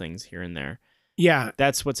spark little things here and there. Yeah.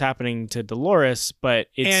 That's what's happening to Dolores, but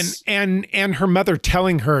it's and her mother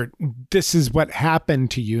telling her, this is what happened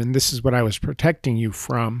to you and this is what I was protecting you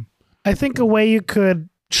from. I think a way you could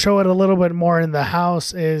show it a little bit more in the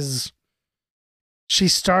house is she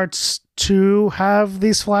starts to have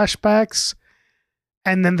these flashbacks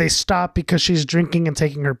and then they stop because she's drinking and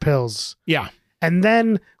taking her pills. Yeah. And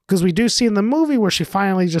then, because we do see in the movie where she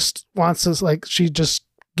finally just wants to, like, she just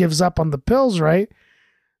gives up on the pills, right?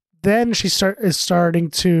 Then she is starting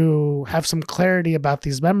to have some clarity about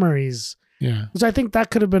these memories. Yeah. Because I think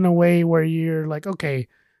that could have been a way where you're like, okay,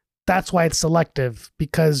 that's why it's selective,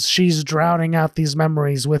 because she's drowning out these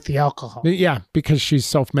memories with the alcohol. Yeah, because she's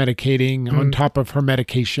self-medicating on top of her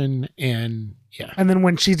medication. And yeah. And then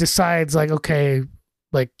when she decides, like, okay,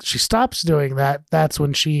 like she stops doing that, that's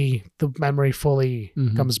when the memory fully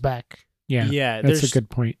comes back. Yeah. Yeah. That's a good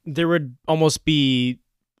point. There would almost be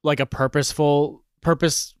like a purposeful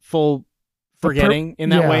forgetting in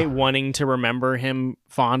that way, wanting to remember him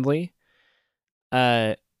fondly.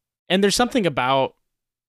 And there's something about,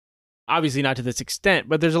 obviously not to this extent,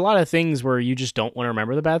 but there's a lot of things where you just don't want to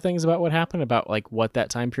remember the bad things about what happened, about like what that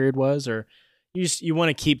time period was, or you want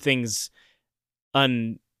to keep things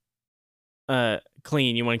clean.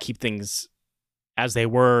 You want to keep things as they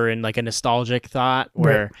were in like a nostalgic thought,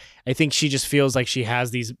 where I think she just feels like she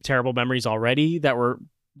has these terrible memories already that were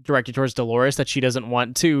directed towards Dolores that she doesn't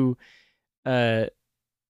want to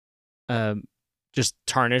just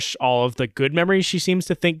tarnish all of the good memories. She seems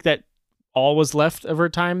to think that all was left of her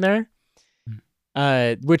time there,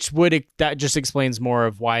 that just explains more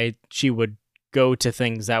of why she would go to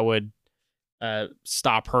things that would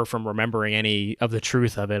stop her from remembering any of the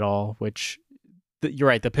truth of it all, which you're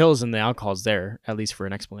right, the pills and the alcohol's there, at least for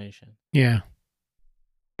an explanation. Yeah.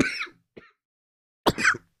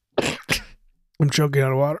 I'm choking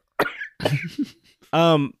on water.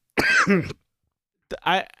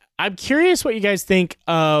 I'm curious what you guys think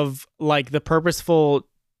of like the purposeful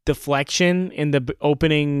deflection in the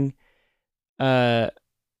opening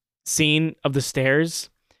scene of the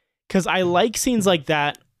stairs, because I like scenes like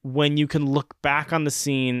that when you can look back on the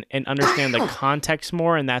scene and understand the context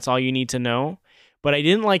more, and that's all you need to know. But I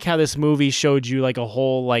didn't like how this movie showed you like a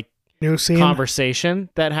whole like new scene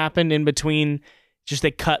conversation that happened in between. Just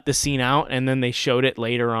they cut the scene out and then they showed it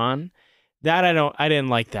later on. That I didn't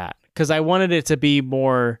like that, because I wanted it to be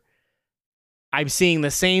more, I'm seeing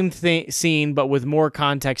the same scene but with more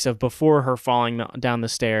context of before her falling down the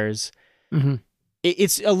stairs. Mm-hmm.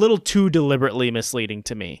 It's a little too deliberately misleading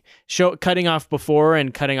to me. Cutting off before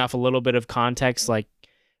and cutting off a little bit of context, like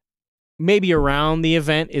maybe around the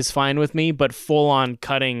event, is fine with me, but full on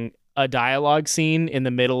cutting a dialogue scene in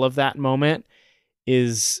the middle of that moment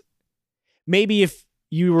is maybe if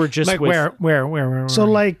you were just like where so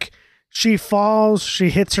like she falls, she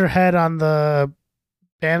hits her head on the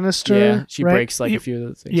banister. Yeah, she right? breaks like a few of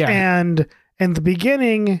the things. Yeah. And in the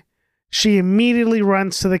beginning, she immediately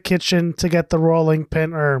runs to the kitchen to get the rolling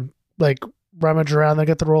pin, or like rummage around and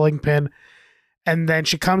get the rolling pin. And then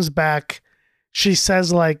she comes back. She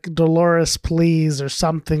says like, Dolores, please, or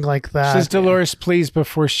something like that. She says Dolores, please,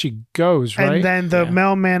 before she goes, right? And then the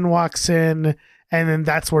mailman walks in, and then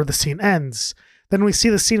that's where the scene ends. Then we see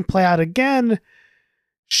the scene play out again.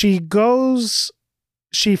 She goes,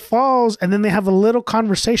 she falls, and then they have a little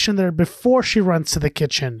conversation there before she runs to the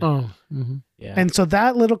kitchen. Oh, mm-hmm. Yeah. And so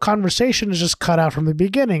that little conversation is just cut out from the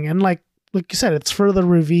beginning. And like you said, it's for the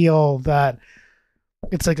reveal that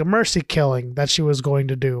it's like a mercy killing that she was going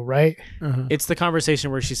to do, right? Uh-huh. It's the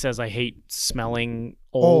conversation where she says, I hate smelling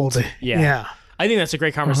old. Yeah. I think that's a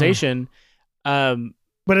great conversation. But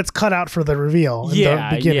it's cut out for the reveal in the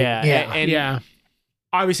beginning. And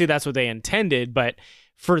obviously that's what they intended, but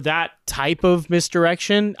for that type of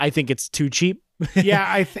misdirection, I think it's too cheap. Yeah,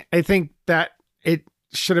 I think that it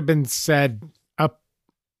should have been said up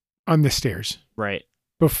on the stairs. Right.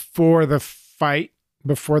 Before the fight,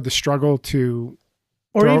 before the struggle to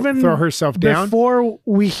even throw herself down. Before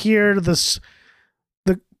we hear this,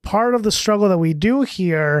 the part of the struggle that we do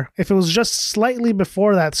hear, if it was just slightly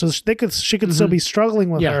before that, so she could still be struggling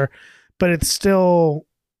with her, but it's still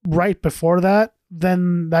right before that,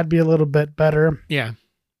 then that'd be a little bit better. Yeah.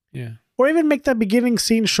 Yeah. Or even make that beginning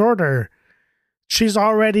scene shorter. She's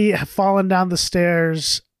already fallen down the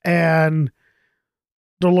stairs, and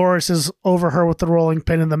Dolores is over her with the rolling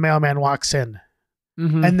pin and the mailman walks in.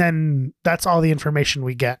 Mhm. And then that's all the information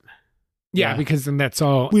we get. Yeah, because then that's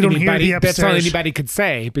all We don't hear the that's all upstairs. anybody could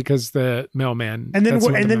say because the mailman. And then that's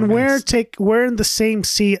we're, what and the then mailman is. we're in the same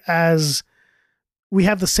seat as we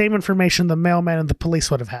have the same information the mailman and the police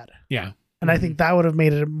would have had. Yeah. And I think that would have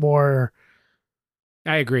made it a more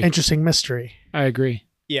I agree. interesting mystery. I agree.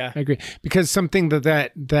 Yeah. I agree. Because something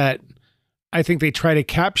that I think they try to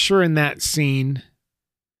capture in that scene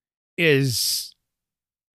is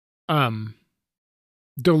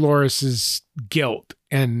Dolores's guilt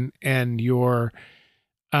and your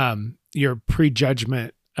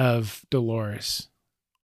prejudgment of Dolores.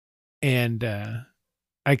 And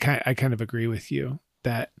I kind of agree with you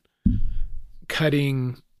that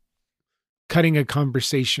cutting a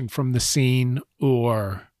conversation from the scene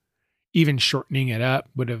or even shortening it up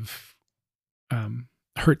would have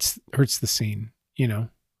hurts the scene, you know.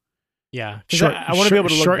 Yeah. 'Cause I want to be able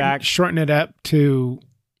to look back. Shorten it up to.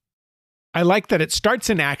 I like that it starts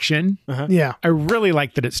in action. Uh-huh. Yeah. I really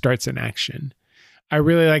like that it starts in action. I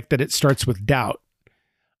really like that it starts with doubt.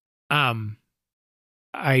 I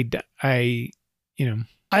you know.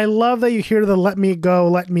 I love that you hear the let me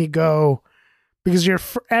go, because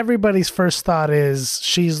everybody's first thought is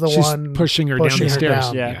she's the one pushing her down pushing the her stairs.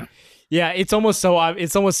 down. Yeah. Yeah, it's almost so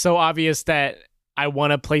obvious that I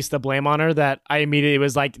want to place the blame on her that I immediately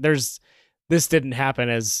was like, this didn't happen.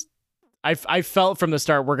 As I felt from the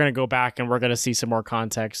start, we're going to go back and we're going to see some more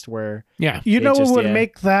context where. Yeah. You know It what just- would yeah.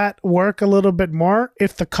 make that work a little bit more?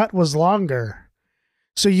 If the cut was longer.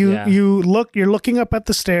 So you're looking up at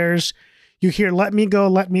the stairs, you hear let me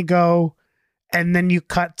go, and then you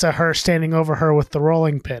cut to her standing over her with the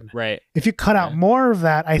rolling pin. Right. If you cut out Yeah. more of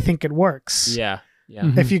that, I think it works. Yeah. Yeah.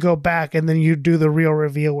 Mhm. If you go back and then you do the real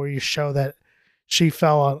reveal where you show that she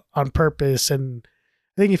fell on purpose, and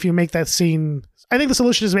I think if you make that scene, I think the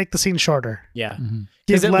solution is make the scene shorter. Yeah. Mhm.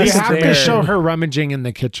 Give at less least You have to there- show her rummaging in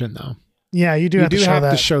the kitchen, though. Yeah, you do You have to show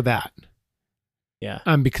that. to show that. Yeah.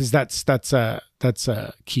 Because that's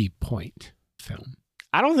a key point film.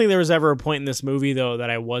 I don't think there was ever a point in this movie though that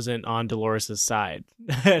I wasn't on Dolores' side.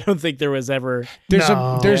 I don't think there was ever. There's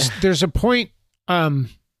No. a point.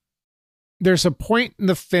 There's a point in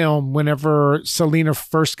the film whenever Selena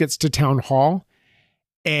first gets to town hall,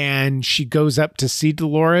 and she goes up to see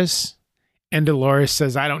Dolores, and Dolores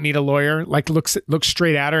says, "I don't need a lawyer." Like looks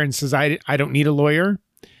straight at her and says, "I don't need a lawyer,"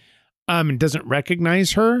 and doesn't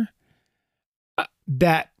recognize her.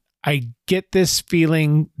 That I get this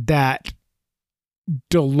feeling that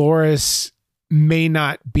Dolores may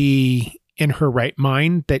not be in her right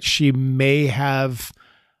mind, that she may have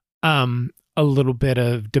a little bit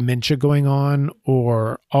of dementia going on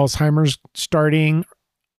or Alzheimer's starting.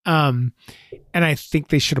 And I think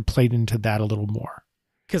they should have played into that a little more.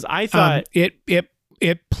 Because I thought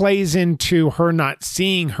It plays into her not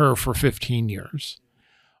seeing her for 15 years,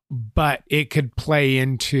 but it could play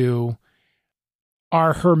into,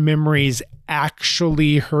 are her memories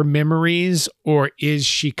actually her memories, or is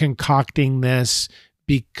she concocting this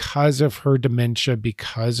because of her dementia,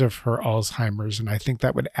 because of her Alzheimer's? And I think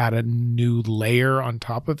that would add a new layer on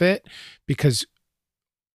top of it, because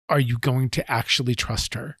are you going to actually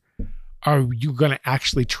trust her? Are you going to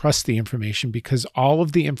actually trust the information? Because all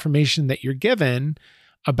of the information that you're given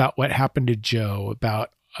about what happened to Joe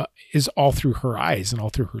is all through her eyes and all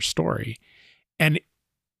through her story. And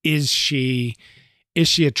is she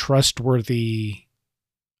a trustworthy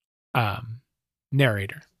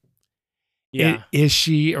narrator? yeah. Is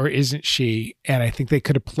she or isn't she? And I think they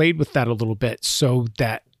could have played with that a little bit so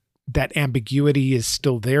that ambiguity is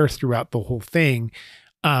still there throughout the whole thing,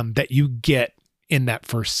 that you get in that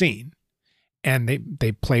first scene. And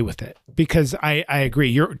they play with it, because I agree.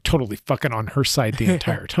 You're totally fucking on her side the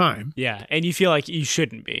entire time. Yeah. And you feel like you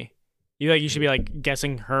shouldn't be. You feel like you should be like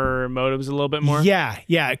guessing her motives a little bit more. Yeah.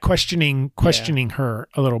 Questioning her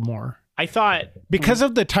a little more. I thought Because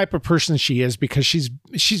of the type of person she is, because she's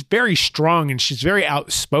very strong and she's very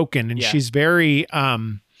outspoken and Yeah. she's very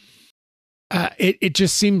it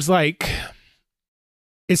just seems like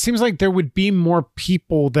there would be more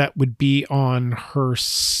people that would be on her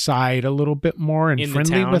side a little bit more and In the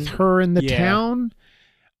friendly town? with her in the Yeah. town.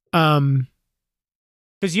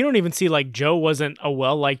 because you don't even see like Joe wasn't a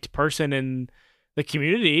well-liked person in the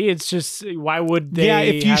community. It's just, why would they? Yeah,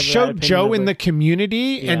 if you have that showed opinion Joe of, in the like,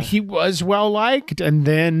 community and Yeah. he was well liked, and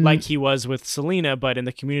then like he was with Selena, but in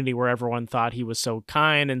the community where everyone thought he was so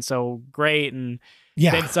kind and so great, and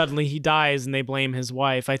then suddenly he dies and they blame his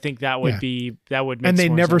wife. I think that would Yeah. make and they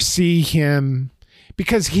more never sense. see him,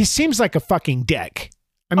 because he seems like a fucking dick.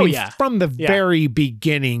 I mean, yeah. from the Yeah. very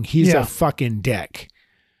beginning, he's Yeah. a fucking dick.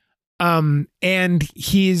 And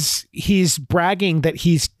he's bragging that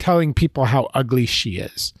he's telling people how ugly she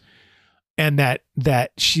is, and that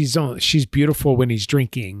she's beautiful when he's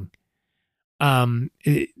drinking.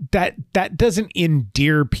 That doesn't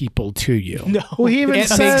endear people to you. No, Well, he even It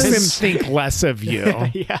says, makes them think less of you.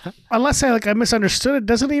 yeah. unless I misunderstood it,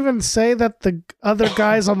 doesn't even say that the other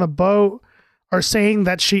guys on the boat are saying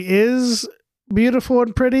that she is beautiful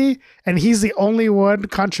and pretty, and he's the only one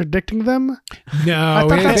contradicting them. No, I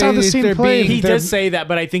thought that's how the scene they're played. He they're- does say that,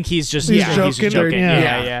 but I think he's just He's joking. joking,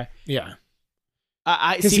 Yeah. Yeah,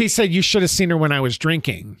 I because see. he said you should have seen her when I was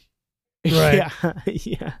drinking. Right.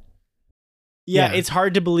 Yeah. Yeah. It's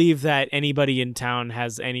hard to believe that anybody in town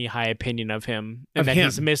has any high opinion of him and Of that him.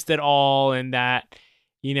 he's missed it all, and that,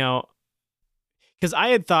 because I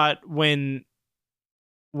had thought when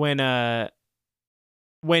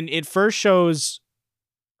it first shows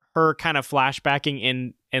her kind of flashbacking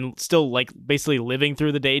in and still like basically living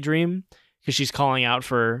through the daydream, because she's calling out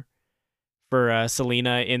for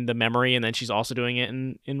Selena in the memory, and then she's also doing it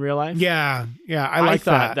in real life. Yeah, I I like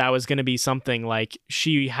thought that. was going to be something like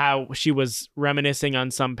she was reminiscing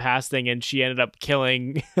on some past thing, and she ended up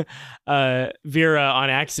killing Vera on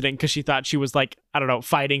accident because she thought she was, like, I don't know,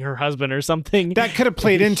 fighting her husband or something. That could have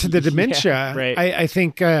played into the Yeah, dementia. right. I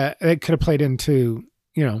think it could have played into,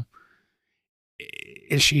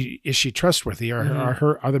 is she trustworthy,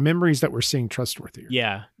 or are the memories that we're seeing trustworthy?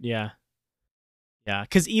 Yeah.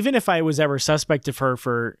 Because even if I was ever suspect of her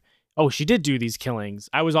for, she did do these killings,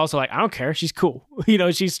 I was also like, I don't care. She's cool.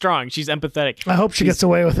 She's strong. She's empathetic. I hope she gets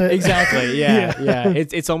away with it. Exactly. Yeah.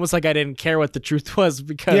 It's almost like I didn't care what the truth was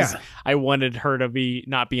because Yeah. I wanted her to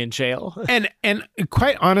not be in jail. And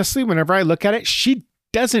quite honestly, whenever I look at it, she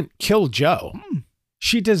doesn't kill Joe.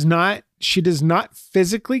 She does not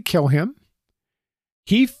physically kill him.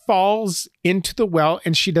 He falls into the well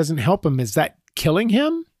and she doesn't help him. Is that killing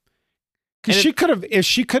him? Because she could have,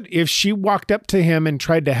 if she walked up to him and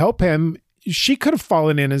tried to help him, she could have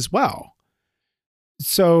fallen in as well.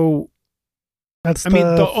 So,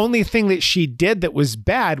 the only thing that she did that was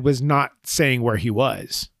bad was not saying where he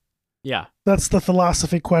was. Yeah. That's the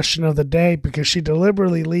philosophy question of the day, because she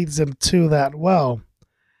deliberately leads him to that well,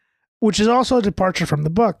 which is also a departure from the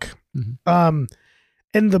book. Mm-hmm.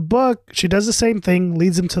 In the book, she does the same thing,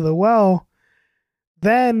 leads him to the well.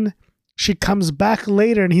 Then she comes back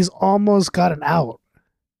later and he's almost gotten out.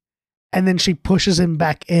 And then she pushes him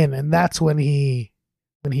back in, and that's when he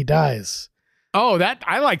dies. Oh,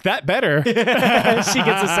 I like that better. She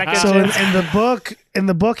gets a second So chance. in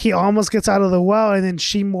the book, he almost gets out of the well, and then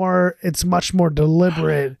it's much more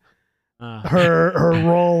deliberate. Her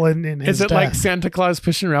role in his Is it death. like Santa Claus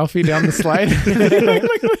pushing Ralphie down the slide?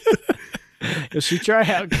 You'll shoot your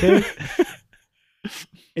eye out, kid.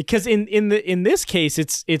 Because in this case,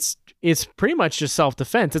 it's pretty much just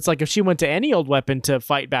self-defense. It's like if she went to any old weapon to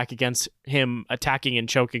fight back against him attacking and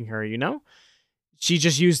choking her, she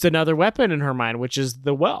just used another weapon in her mind, which is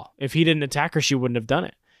the well. If he didn't attack her, she wouldn't have done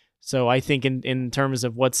it. So I think in terms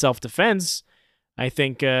of what's self-defense, I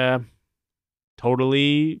think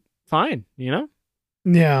totally fine,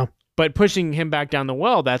 Yeah. But pushing him back down the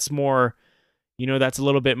well, that's more, that's a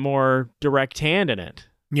little bit more direct hand in it.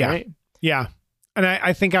 Yeah. Right? Yeah. And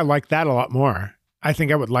I think I like that a lot more. I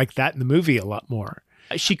think I would like that in the movie a lot more.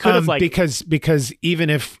 She could have because even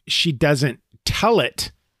if she doesn't tell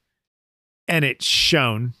it and it's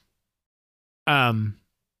shown,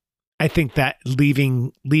 I think that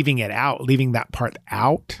leaving that part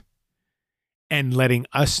out and letting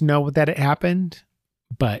us know that it happened.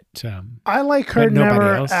 But I like her but nobody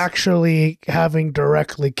never else. actually having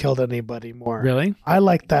directly killed anybody more. Really? I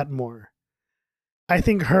like that more. I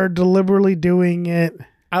think her deliberately doing it.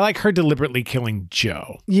 I like her deliberately killing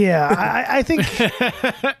Joe. Yeah, I think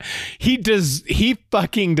He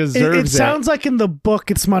fucking deserves it sounds like in the book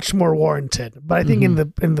it's much more warranted. But I think in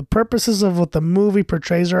the purposes of what the movie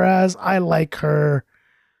portrays her as, I like her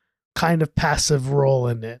kind of passive role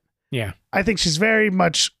in it. Yeah. I think she's very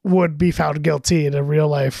much would be found guilty in a real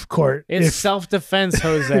life court. It's if self-defense,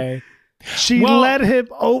 Jose. she led him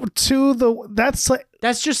to the. That's like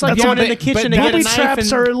That's just like That's going what in the they- kitchen to but get a booby knife traps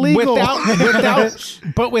and are illegal.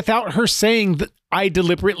 without her saying that I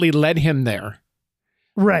deliberately led him there.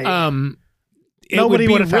 right. It Nobody would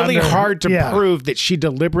be would've found really her. hard to Yeah. prove that she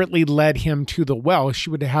deliberately led him to the well. She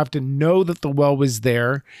would have to know that the well was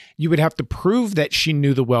there. You would have to prove that she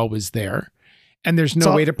knew the well was there. And there's no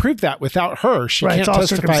all- way to prove that without her. She Right, can't it's all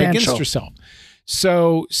testify against circumstantial. herself.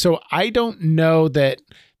 So I don't know that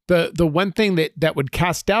the one thing that would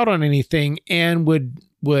cast doubt on anything and would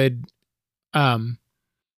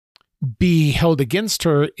be held against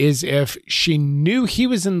her is if she knew he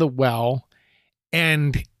was in the well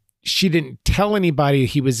and tell anybody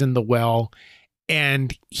he was in the well,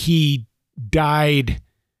 and he died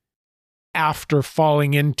after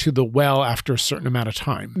falling into the well after a certain amount of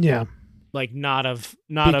time. Yeah. Like not of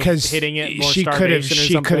hitting it more she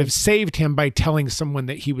starvation could have saved him by telling someone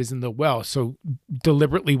that he was in the well. So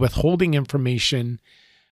deliberately withholding information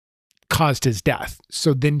caused his death.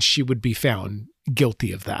 So then she would be found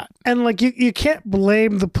guilty of that. And like you can't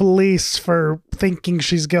blame the police for thinking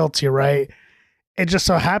she's guilty, right? It just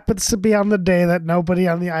so happens to be on the day that nobody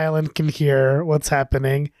on the island can hear what's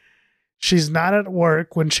happening. She's not at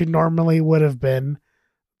work when she normally would have been.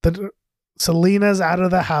 Selena's out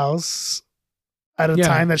of the house at a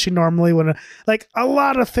time that she normally wouldn't. Like, a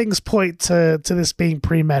lot of things point to this being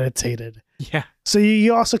premeditated. Yeah. So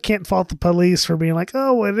you also can't fault the police for being like,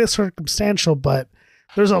 oh, it is circumstantial, but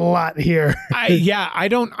there's a lot here. I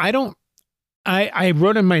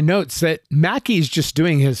wrote in my notes that Mackey's just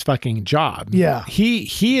doing his fucking job. Yeah.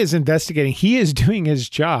 He is investigating. He is doing his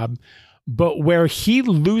job, but where he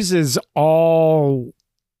loses all,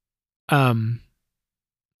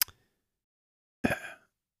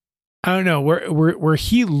 I don't know, where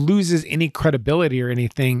he loses any credibility or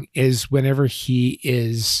anything is whenever he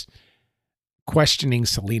is questioning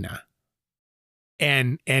Selena.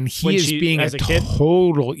 And he is being a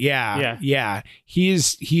total, he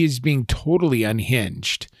is being totally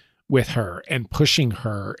unhinged with her and pushing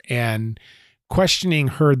her and questioning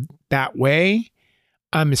her that way,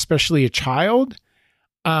 especially a child.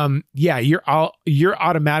 You're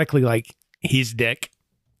automatically like, he's dick.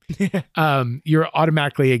 You're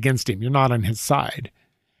automatically against him. You're not on his side.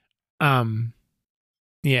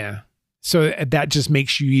 So that just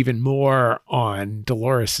makes you even more on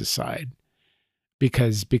Dolores' side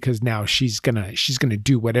because now she's gonna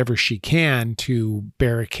do whatever she can to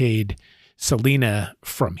barricade Selena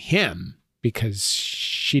from him because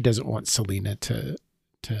she doesn't want Selena to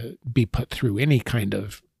be put through any kind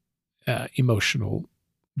of emotional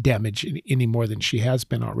damage any more than she has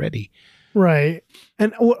been already. Right.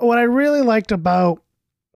 And what I really liked about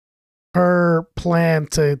her plan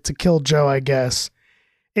to kill Joe, I guess,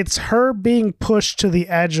 it's her being pushed to the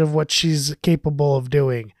edge of what she's capable of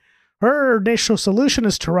doing. Her initial solution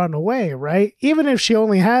is to run away, right? Even if she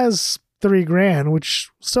only has $3,000, which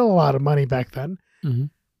was still a lot of money back then. Mm-hmm.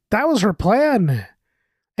 That was her plan.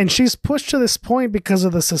 And she's pushed to this point because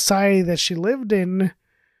of the society that she lived in,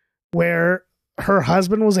 where her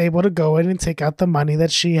husband was able to go in and take out the money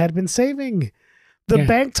that she had been saving. The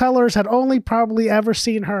bank tellers had only probably ever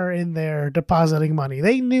seen her in there depositing money.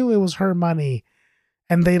 They knew it was her money,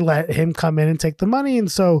 and they let him come in and take the money.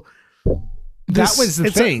 And so that was the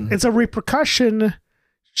thing. It's a repercussion.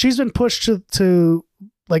 She's been pushed to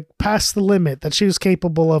like past the limit that she was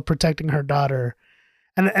capable of protecting her daughter.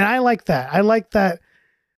 And I like that. I like that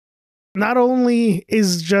not only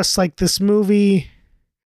is just like this movie,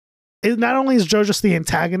 not only is Joe just the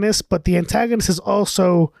antagonist, but the antagonist is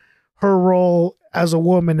also her role as a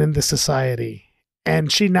woman in the society.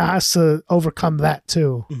 And she now has to overcome that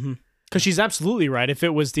too. Mm-hmm. Because she's absolutely right. If it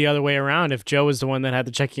was the other way around, if Joe was the one that had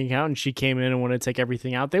the checking account and she came in and wanted to take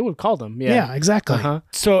everything out, they would have called him. Yeah, exactly. Uh-huh.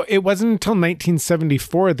 So it wasn't until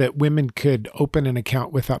 1974 that women could open an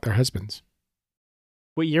account without their husbands.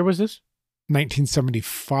 What year was this?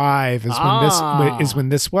 1975 is when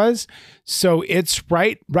this was. So it's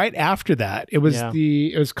right after that. It was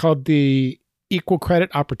it was called the Equal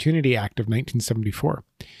Credit Opportunity Act of 1974.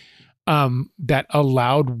 That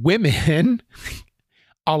allowed women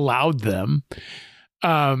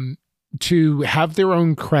to have their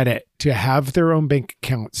own credit, to have their own bank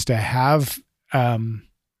accounts, to have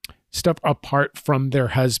stuff apart from their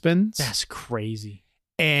husbands. That's crazy.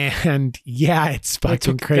 And it's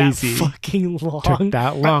fucking crazy. That fucking long. Took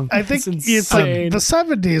that long. I think it's like the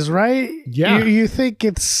 70s, right? Yeah. You think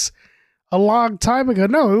it's a long time ago.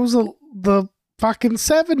 No, it was the fucking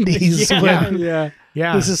 70s.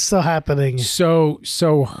 Yeah. This is still happening. So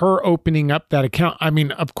her opening up that account, I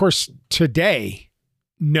mean, of course, today,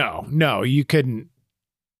 no, you couldn't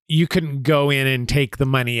go in and take the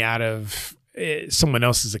money out of someone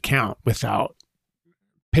else's account without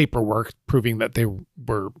paperwork proving that they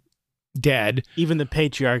were dead. Even the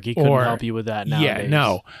patriarchy couldn't help you with that nowadays. Yeah,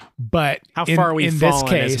 no. But how far we've fallen this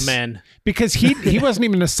case, as men. Because he wasn't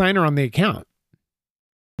even a signer on the account.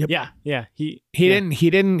 Yep. Yeah. He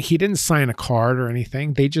didn't sign a card or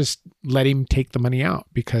anything. They just let him take the money out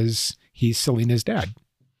because he's Selena's dad.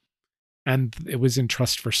 And it was in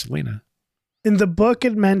trust for Selena. In the book,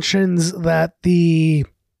 it mentions that that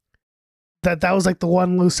was like the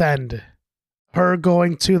one loose end. Her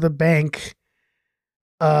going to the bank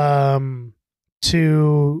to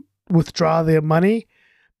withdraw the money,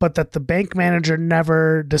 but that the bank manager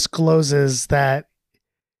never discloses that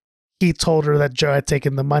he told her that Joe had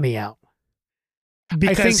taken the money out.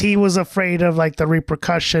 Because he was afraid of like the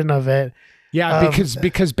repercussion of it. Yeah,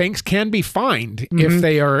 because banks can be fined if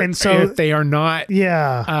they are, and so if they are not.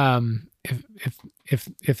 Yeah.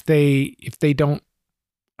 If they don't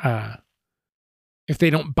abide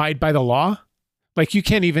by the law, like you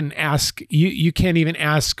can't even ask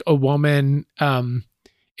a woman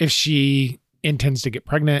if she intends to get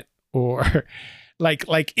pregnant or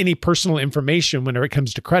like any personal information whenever it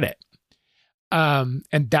comes to credit.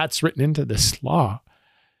 And that's written into this law.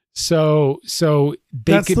 So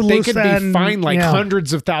they could be fined like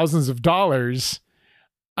hundreds of thousands of dollars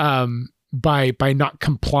by not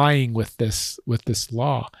complying with this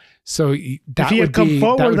law. So that if he had come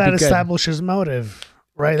forward, that establishes motive,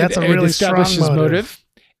 right? That's a really strong motive.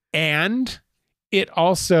 And it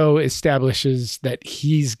also establishes that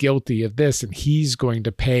he's guilty of this, and he's going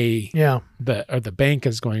to pay. The bank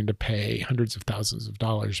is going to pay hundreds of thousands of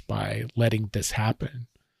dollars by letting this happen.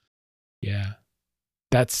 Yeah,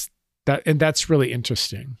 that's really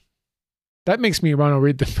interesting. That makes me want to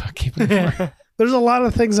read the book even more. There's a lot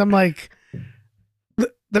of things I'm like.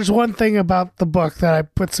 There's one thing about the book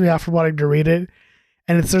that puts me off from wanting to read it,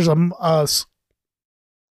 and there's a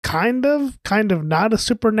kind of not a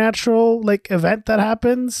supernatural like event that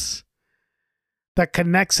happens that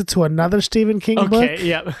connects it to another Stephen King book. Okay,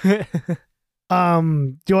 yeah.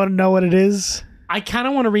 Do you want to know what it is? I kind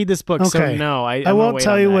of want to read this book, so no, I won't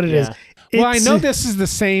tell you what it is. Well, I know this is the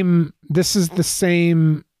same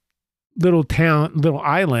little town, little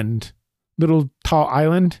tall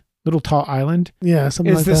island. Yeah,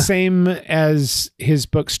 something like that. It's the same as his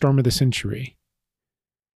book, Storm of the Century.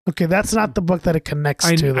 Okay, that's not the book that it connects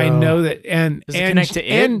to, though. I know that. And does it connect to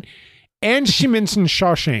it? And she mentions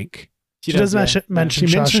Shawshank. She does mention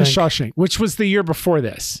Shawshank, which was the year before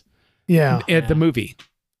this. Yeah. The movie.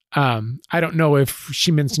 I don't know if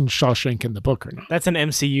she mentioned Shawshank in the book or not. That's an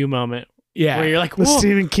MCU moment. Yeah. Where you're like, the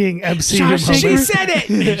Stephen King MCU moment. She said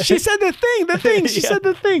it. She said the thing. She said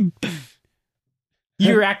the thing.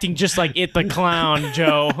 You're acting just like It the Clown,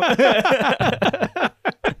 Joe.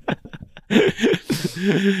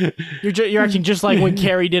 You're acting just like when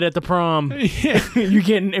Carrie did at the prom. Yeah. You're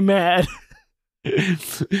getting mad.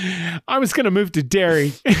 I was going to move to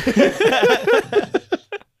Derry.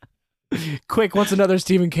 Quick, what's another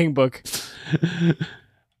Stephen King book?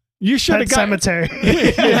 You should have Cemetery.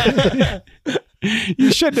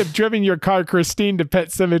 You shouldn't have driven your car, Christine, to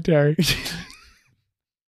Pet Cemetery.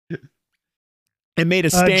 And made a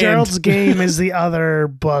stand. Gerald's Game is the other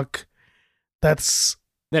book that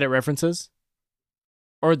it references,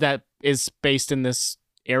 or that is based in this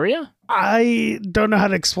area. I don't know how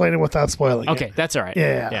to explain it without spoiling it. Okay, that's all right.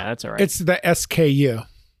 Yeah, that's all right. It's the SKU,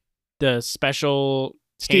 the Special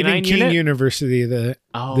Stephen King Unit? University. The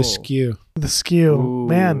SKU. The SKU. Ooh,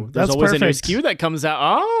 Man, that's always perfect. a new SKU that comes out.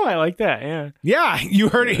 Oh, I like that. Yeah, you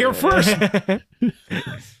heard it here first.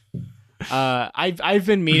 I've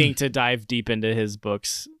been meaning to dive deep into his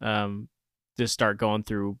books, to start going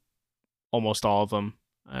through almost all of them.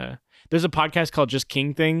 There's a podcast called Just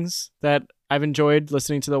King Things that I've enjoyed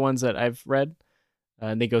listening to, the ones that I've read,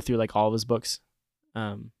 and they go through like all of his books.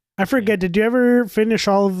 I forget. Did you ever finish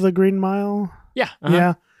all of The Green Mile? Yeah.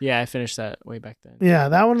 Yeah. I finished that way back then. Yeah,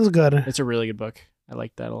 that one is good. It's a really good book. I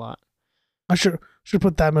like that a lot. I should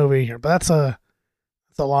put that movie here, but that's a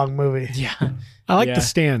long movie. Yeah. I like The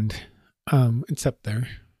Stand. It's up there.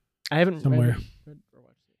 I haven't somewhere.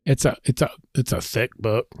 It's a thick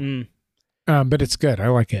book. But it's good. I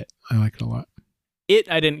like it. I like it a lot.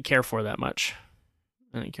 I didn't care for that much.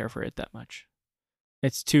 I didn't care for it that much.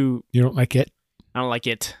 It's too. You don't like it? I don't like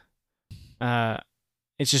it.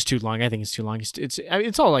 It's just too long. I think it's too long.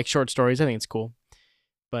 It's all like short stories. I think it's cool,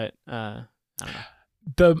 but I don't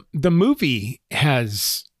know. The movie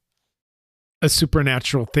has a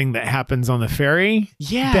supernatural thing that happens on the ferry.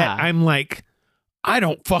 Yeah, that I'm like, I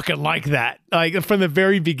don't fucking like that. Like from the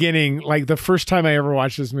very beginning, like the first time I ever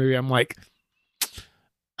watched this movie, I'm like,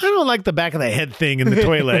 I don't like the back of the head thing in the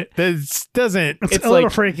toilet. This doesn't. It's a little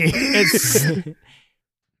freaky.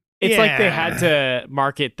 It's like they had to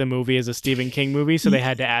market the movie as a Stephen King movie, so they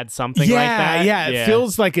had to add something like that. Yeah, it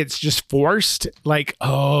feels like it's just forced. Like,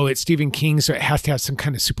 oh, it's Stephen King, so it has to have some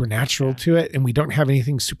kind of supernatural to it, and we don't have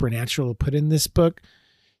anything supernatural to put in this book.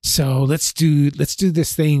 So let's do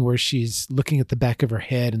this thing where she's looking at the back of her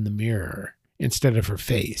head in the mirror instead of her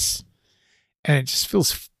face, and it just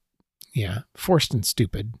feels, forced and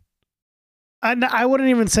stupid. And I wouldn't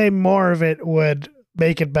even say more of it would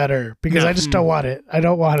make it better, because I just don't want it. I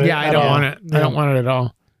don't want it. Yeah, I don't want it. I don't want it at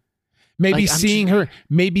all. Maybe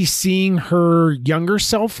Like, seeing her younger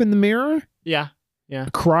self in the mirror, Yeah.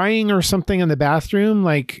 crying or something in the bathroom.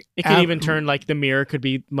 Like It could even turn like the mirror could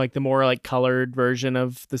be like the more like colored version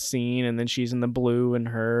of the scene, and then she's in the blue and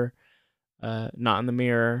her not in the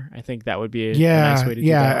mirror. I think that would be a nice way to do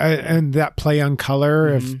that. And that play on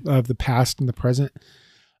color Mhm. of the past and the present.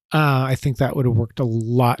 I think that would have worked a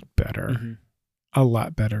lot better. Mhm. A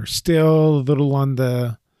lot better. Still a little on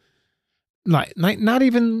the not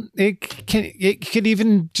even it could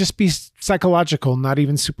even just be psychological, not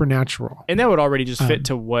even supernatural. And that would already just fit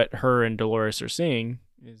to what her and Dolores are seeing.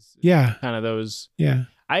 Is Yeah. kind of those. Yeah.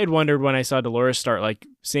 I had wondered when I saw Dolores start like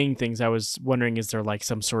seeing things, I was wondering, is there like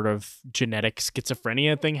some sort of genetic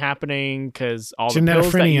schizophrenia thing happening? Because all the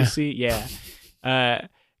pills that you see,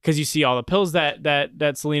 because you see all the pills that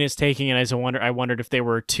Selena's taking, and I wondered if they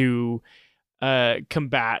were to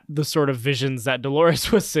combat the sort of visions that Dolores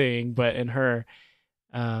was seeing, but in her,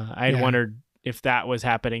 I had wondered if that was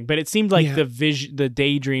happening. But it seemed like the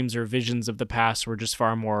daydreams or visions of the past were just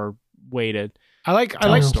far more weighted. I like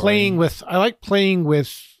playing with the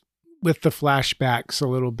flashbacks a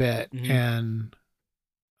little bit, and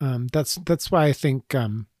that's why I think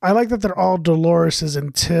I like that they're all Dolores's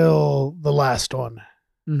until the last one.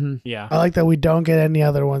 mm-hmm. Yeah, I like that we don't get any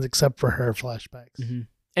other ones except for her flashbacks. Mm-hmm.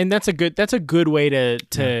 And that's a good way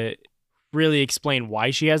to really explain why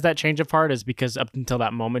she has that change of heart, is because up until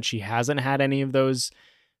that moment she hasn't had any of those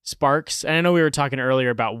sparks. And I know we were talking earlier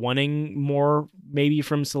about wanting more maybe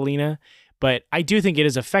from Selena, but I do think it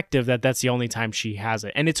is effective that that's the only time she has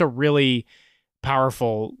it. And it's a really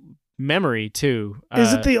powerful memory too.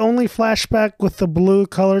 Is it the only flashback with the blue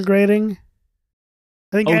color grading?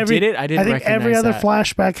 I think did it? I didn't think every other that.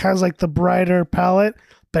 flashback has like the brighter palette,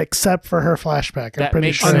 but except for her flashback. I'm That pretty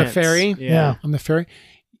makes sure. On the sense. ferry? Yeah. On the ferry.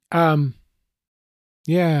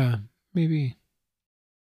 Yeah, maybe.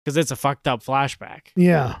 Because it's a fucked up flashback.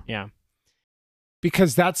 Yeah. Yeah.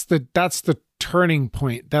 Because that's the turning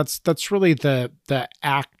point. That's really the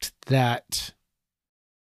act that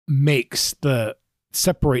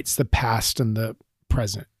separates the past and the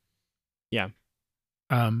present. Yeah.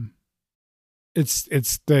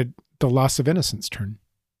 It's the loss of innocence turn.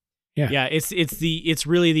 Yeah. Yeah, it's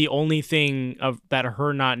really the only thing of that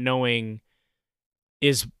her not knowing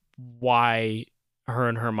is why her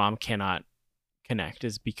and her mom cannot connect,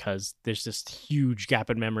 is because there's this huge gap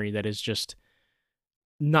in memory that is just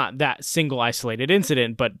not that single isolated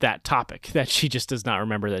incident, but that topic that she just does not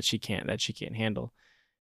remember, that she can't handle.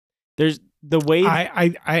 There's the way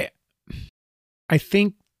I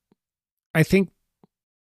think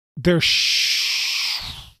there's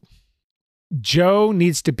Joe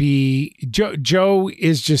needs to be Joe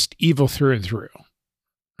is just evil through and through,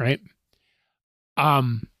 right?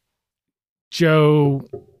 Joe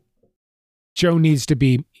needs to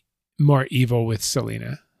be more evil with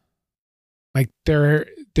Selena. Like there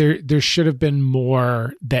should have been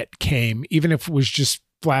more that came, even if it was just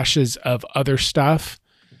flashes of other stuff,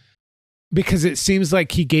 because it seems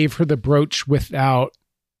like he gave her the brooch without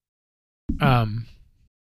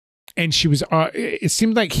and she was it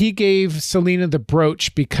seemed like he gave Selena the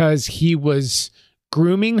brooch because he was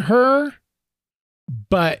grooming her,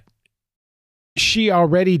 but she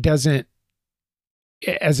already doesn't,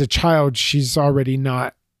 as a child, she's already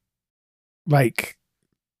not like,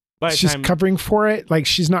 she's covering for it. Like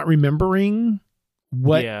she's not remembering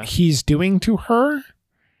what he's doing to her,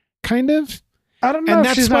 kind of. I don't know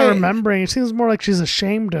if she's not remembering. It seems more like she's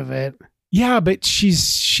ashamed of it. Yeah, but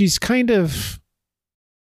she's kind of.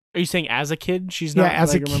 Are you saying as a kid she's not? Yeah,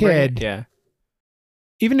 as like, a kid. Yeah.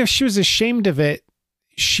 Even if she was ashamed of it,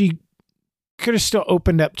 she could have still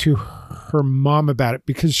opened up to her mom about it,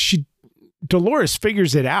 because Dolores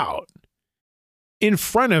figures it out in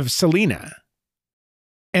front of Selena.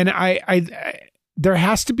 And I there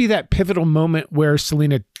has to be that pivotal moment where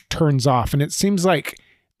Selena turns off. And it seems like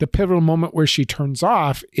the pivotal moment where she turns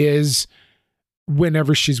off is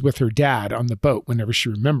whenever she's with her dad on the boat, whenever she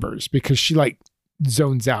remembers, because she like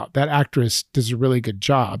zones out. That actress does a really good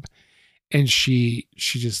job. And she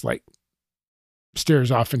just like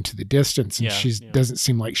stares off into the distance, and doesn't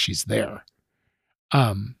seem like she's there.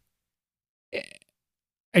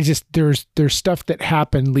 There's stuff that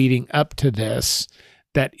happened leading up to this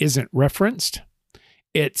that isn't referenced.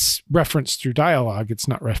 It's referenced through dialogue. It's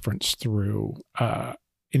not referenced through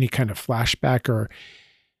any kind of flashback, or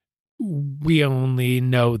we only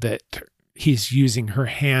know that he's using her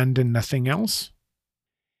hand and nothing else.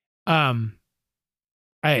 I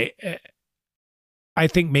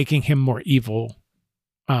think making him more evil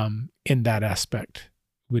in that aspect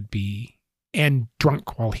would be, and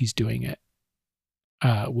drunk while he's doing it,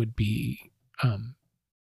 would be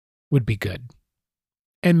would be good.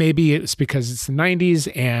 And maybe it's because it's the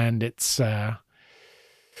 90s and it's a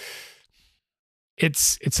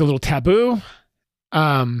little taboo,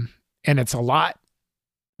 and it's a lot,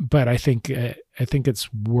 but I think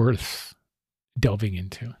it's worth delving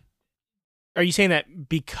into. Are you saying that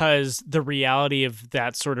because the reality of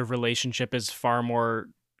that sort of relationship is far more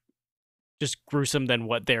just gruesome than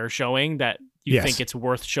what they're showing, that you Yes. think it's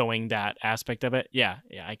worth showing that aspect of it? Yeah,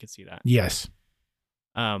 I could see that. Yes.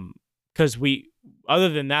 Because other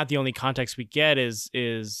than that, the only context we get is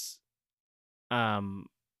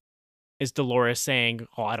Dolores saying,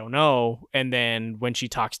 "Oh, I don't know," and then when she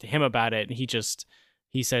talks to him about it,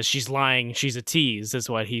 he says she's lying, she's a tease, is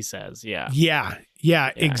what he says. Yeah,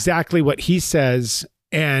 exactly what he says,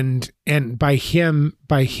 and by him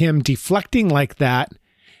deflecting like that,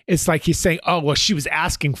 it's like he's saying, "Oh, well, she was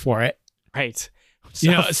asking for it." right.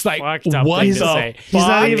 It's like, fucked up what thing the to say. He's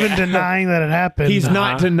not fuck? even denying that it happened. He's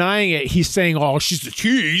not denying it. He's saying, "Oh, she's a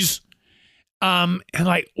tease." And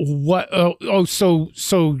like, what? So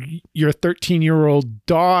your 13-year-old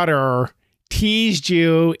daughter teased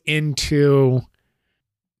you into.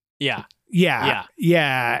 Yeah.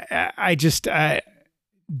 I just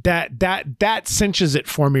that cinches it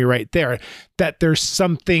for me right there. That there's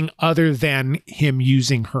something other than him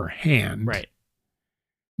using her hand, Right.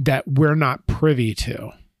 that we're not privy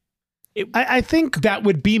to. I think That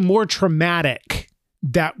would be more traumatic.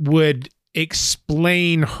 That would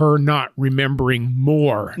explain her not remembering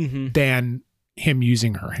more than him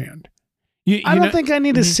using her hand. I don't think I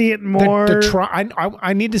need to see it more.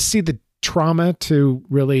 I need to see the trauma to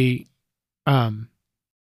really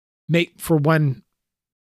make, for one,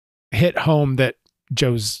 hit home that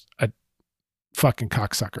Joe's a fucking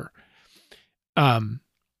cocksucker. And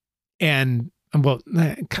well,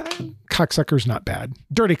 cocksucker's not bad.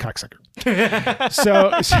 Dirty cocksucker.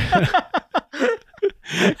 So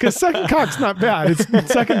because sucking cock's not bad. It's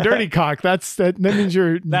sucking dirty cock. That means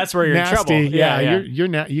That's where you're nasty. in trouble.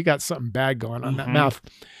 Yeah. You got something bad going on that mouth.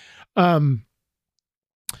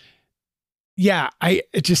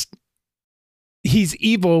 He's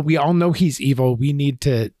evil. We all know he's evil. We need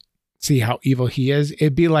to see how evil he is.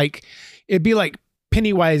 It'd be like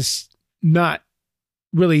Pennywise not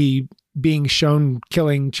really being shown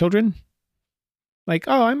killing children. Like,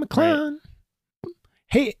 oh, I'm a clown. Right.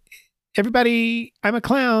 Hey, everybody, I'm a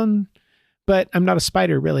clown, but I'm not a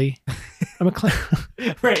spider, really. I'm a clown.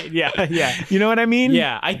 Right. Yeah. You know what I mean?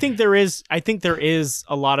 Yeah. I think there is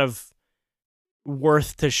a lot of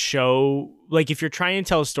worth to show. Like, if you're trying to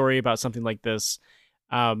tell a story about something like this,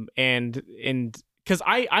 and because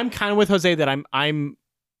I'm kind of with Jose that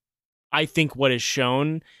I think what is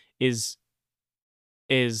shown is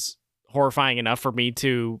horrifying enough for me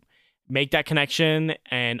to make that connection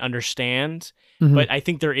and understand. But I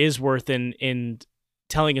think there is worth in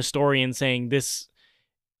telling a story and saying this,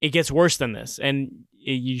 it gets worse than this, and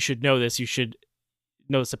you should know this. You should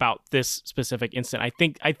know this about this specific incident.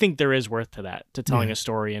 I think there is worth to that, to telling a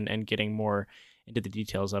story and getting more into the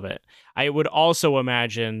details of it. I would also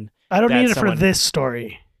imagine I don't need it for this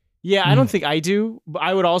story. Yeah, I don't think I do. But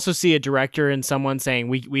I would also see a director and someone saying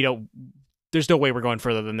we don't. There's no way we're going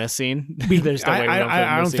further than this scene. There's no way we're going further than this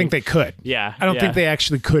I don't scene. think they could. Yeah. I don't think they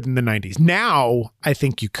actually could in the 90s. Now, I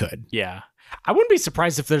think you could. Yeah. I wouldn't be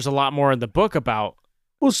surprised if there's a lot more in the book about.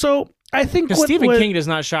 Well, so I think because Stephen King does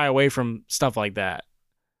not shy away from stuff like that.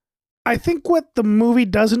 I think what the movie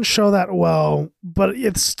doesn't show that well, but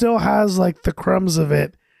it still has like the crumbs of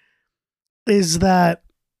it, is that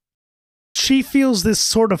she feels this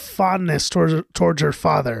sort of fondness towards her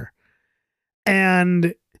father.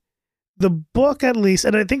 And the book, at least,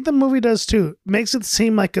 and I think the movie does too, makes it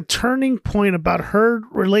seem like a turning point about her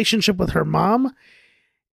relationship with her mom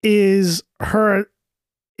is her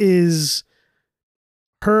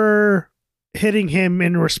hitting him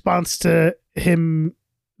in response to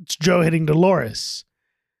Joe hitting Dolores,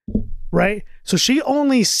 right? So she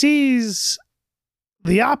only sees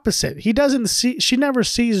the opposite. She never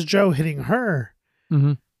sees Joe hitting her.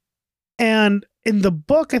 And in the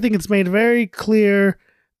book, I think it's made very clear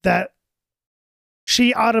that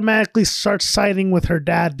she automatically starts siding with her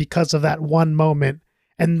dad because of that one moment.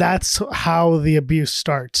 And that's how the abuse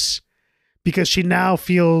starts. Because she now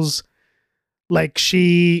feels like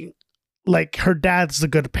her dad's the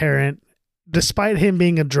good parent, despite him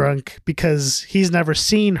being a drunk, because he's never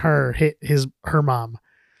seen her hit her mom.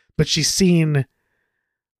 But she's seen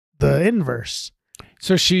the inverse.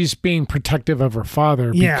 So she's being protective of her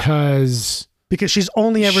father because she's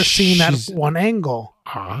only ever seen that one angle.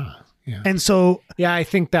 Yeah. And so I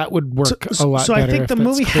think that would work a lot so better. I think the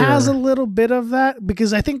movie clear. has a little bit of that,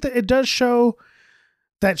 because I think that it does show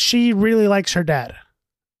that she really likes her dad.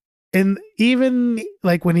 And even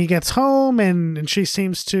like when he gets home and she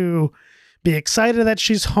seems to be excited that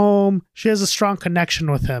she's home, she has a strong connection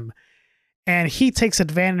with him. And he takes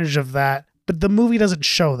advantage of that, but the movie doesn't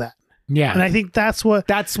show that. Yeah. And I think that's what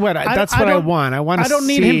I want. I don't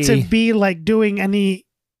need him to be like doing any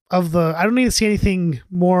of the, I don't need to see anything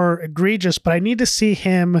more egregious, but I need to see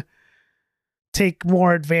him take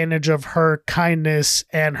more advantage of her kindness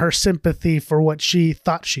and her sympathy for what she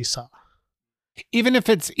thought she saw. Even if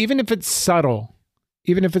it's subtle,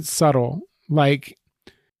 like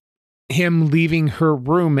him leaving her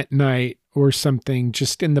room at night or something,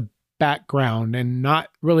 just in the background and not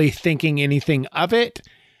really thinking anything of it.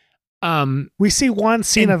 We see one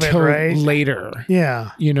scene of it, right? Later.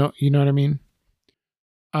 Yeah. You know what I mean?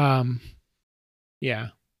 Yeah.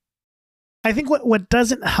 I think what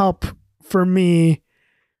doesn't help for me,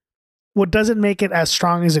 what doesn't make it as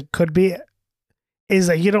strong as it could be, is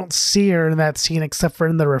that you don't see her in that scene except for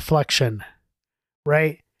in the reflection,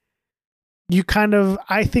 right? You kind of,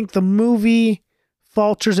 I think the movie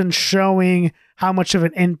falters in showing how much of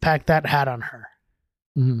an impact that had on her.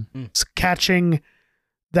 Mm-hmm. It's catching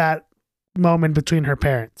that moment between her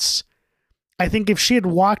parents. I think if she had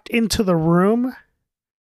walked into the room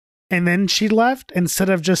and then she left, instead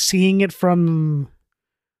of just seeing it from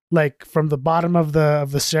the bottom of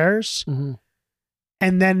the stairs, mm-hmm.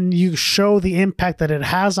 and then you show the impact that it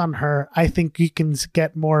has on her, I think you can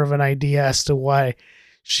get more of an idea as to why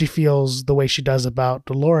she feels the way she does about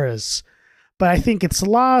Dolores. But I think it's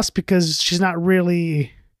lost because she's not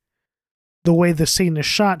really, the way the scene is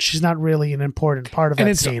shot, she's not really an important part of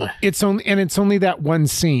that scene. It's only that one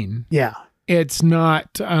scene. Yeah. It's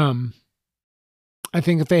not, I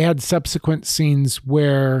think if they had subsequent scenes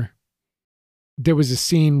where there was a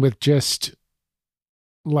scene with just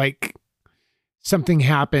like something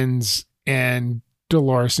happens and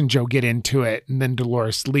Dolores and Joe get into it, and then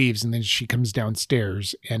Dolores leaves, and then she comes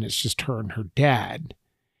downstairs and it's just her and her dad.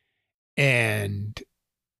 And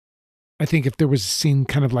I think if there was a scene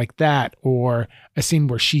kind of like that, or a scene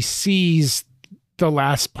where she sees the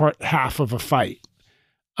last half of a fight,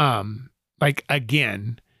 like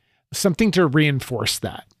again, something to reinforce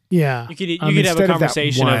that. Yeah. You could have a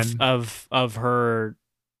conversation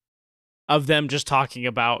of them just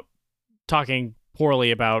talking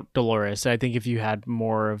poorly about Dolores. I think if you had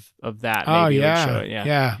more of that, maybe it would show it.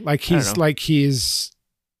 Yeah. Like he's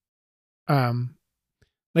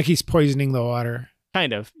poisoning the water.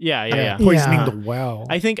 Kind of. Yeah. Poisoning the well.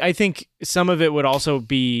 I think some of it would also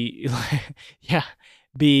be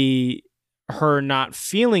be her not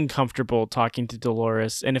feeling comfortable talking to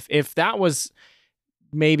Dolores. And if that was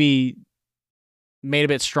maybe made a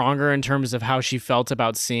bit stronger in terms of how she felt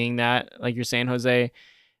about seeing that, like you're saying, Jose,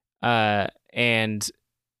 and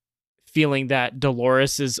feeling that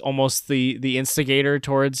Dolores is almost the instigator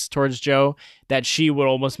towards Joe, that she would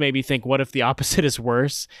almost maybe think, what if the opposite is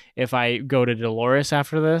worse if I go to Dolores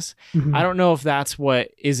after this? Mm-hmm. I don't know if that's what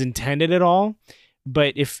is intended at all,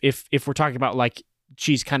 but if we're talking about like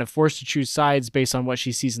she's kind of forced to choose sides based on what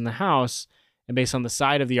she sees in the house and based on the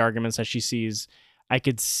side of the arguments that she sees, I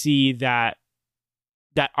could see that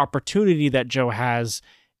opportunity that Joe has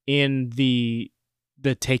in the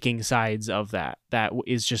taking sides of that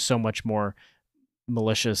is just so much more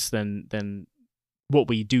malicious than what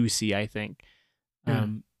we do see, I think.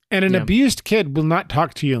 And an abused kid will not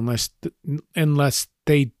talk to you unless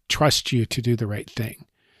they trust you to do the right thing.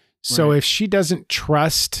 So Right. If she doesn't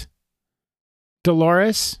trust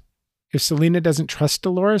Dolores, if Selena doesn't trust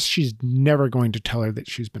Dolores, she's never going to tell her that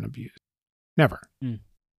she's been abused. Never.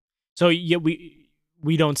 So yeah,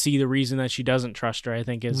 we don't see the reason that she doesn't trust her, I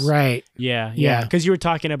think is right. Yeah. Because you were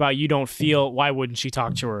talking about you don't feel, why wouldn't she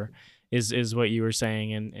talk to her is what you were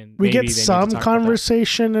saying. And we maybe get they need to some talk about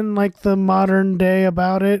conversation in like the modern day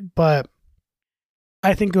about it, but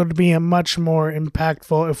I think it would be a much more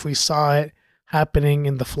impactful if we saw it happening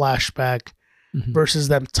in the flashback Mm-hmm. versus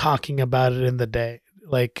them talking about it in the day,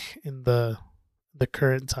 like in the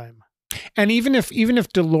current time. And even if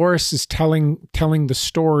Dolores is telling the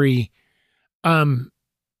story,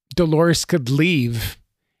 Dolores could leave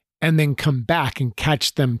and then come back and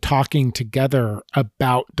catch them talking together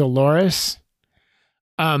about Dolores.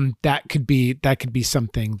 That could be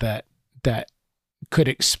something that could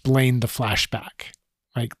explain the flashback.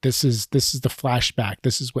 Like this is the flashback.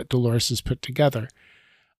 This is what Dolores has put together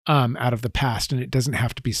out of the past, and it doesn't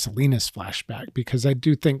have to be Selena's flashback, because I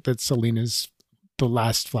do think that the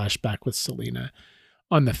last flashback with Selena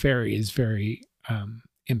on the ferry is very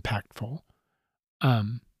impactful.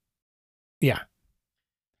 Yeah.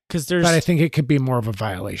 But I think it could be more of a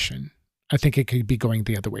violation. I think it could be going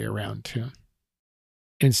the other way around too.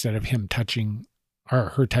 Instead of him touching or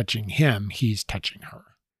her touching him, he's touching her.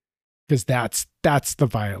 Because that's the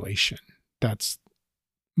violation. That's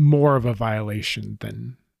more of a violation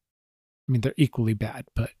than, I mean, they're equally bad,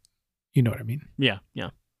 but you know what I mean? Yeah, yeah.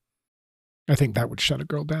 I think that would shut a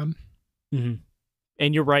girl down. Mm-hmm.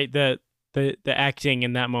 And you're right that the acting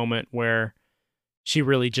in that moment where she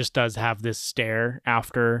really just does have this stare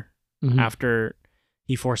after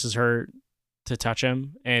he forces her to touch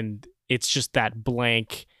him, and it's just that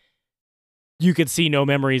blank. You could see no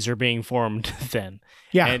memories are being formed then.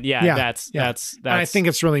 Yeah. And that's and I think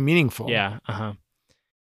it's really meaningful. Yeah.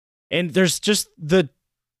 And there's just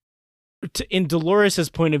in Dolores'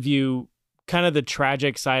 point of view, kind of the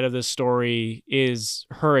tragic side of the story is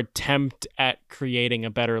her attempt at creating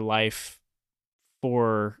a better life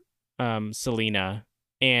for Selena.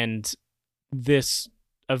 And this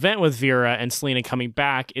event with Vera and Selena coming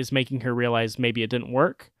back is making her realize maybe it didn't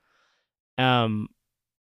work.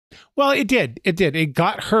 Well, it did. It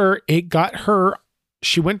got her.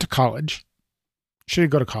 She went to college. She did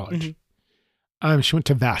go to college. Mm-hmm. She went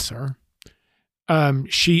to Vassar.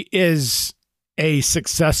 She is a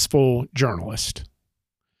successful journalist.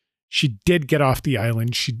 She did get off the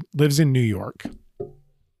island. She lives in New York.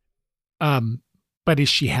 But is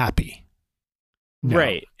she happy? No.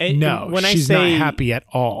 Right. And no, when she's not happy at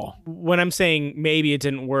all. When I'm saying maybe it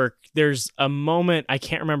didn't work, there's a moment, I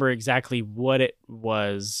can't remember exactly what it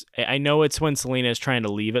was. I know it's when Selena is trying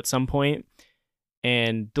to leave at some point,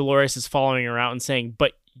 and Dolores is following her out and saying,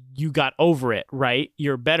 but you got over it, right?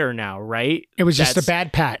 You're better now, right? It was just a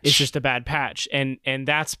bad patch. It's just a bad patch. And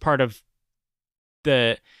that's part of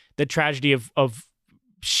the tragedy of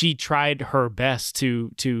she tried her best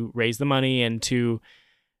to raise the money and to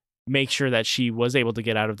make sure that she was able to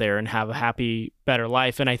get out of there and have a happy, better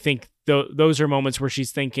life. And I think those are moments where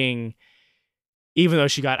she's thinking, even though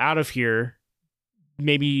she got out of here,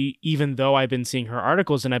 maybe even though I've been seeing her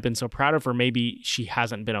articles and I've been so proud of her, maybe she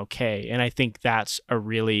hasn't been okay. And I think that's a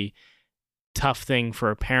really tough thing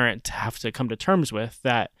for a parent to have to come to terms with,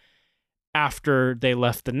 that after they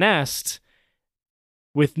left the nest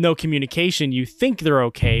with no communication, you think they're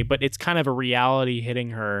okay, but it's kind of a reality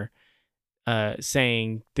hitting her,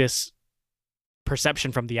 saying this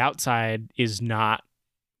perception from the outside is not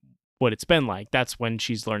what it's been like. That's when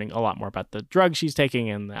she's learning a lot more about the drugs she's taking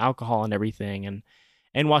and the alcohol and everything.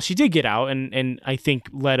 And while she did get out and I think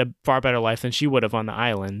led a far better life than she would have on the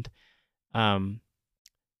island,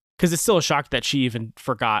 because it's still a shock that she even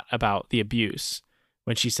forgot about the abuse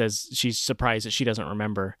when she says she's surprised that she doesn't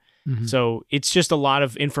remember. Mm-hmm. So it's just a lot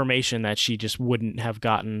of information that she just wouldn't have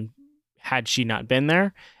gotten had she not been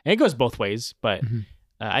there. And it goes both ways, but mm-hmm.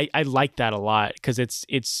 I like that a lot, because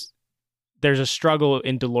there's a struggle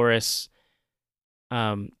in Dolores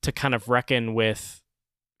to kind of reckon with,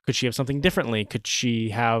 could she have something differently? Could she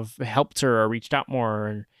have helped her or reached out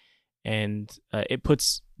more? And it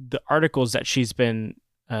puts the articles that she's been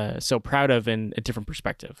so proud of in a different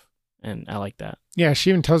perspective. And I like that. Yeah,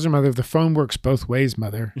 she even tells her mother, the phone works both ways,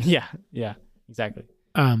 mother. Yeah, exactly.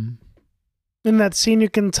 In that scene, you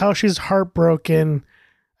can tell she's heartbroken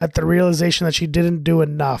at the realization that she didn't do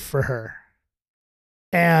enough for her.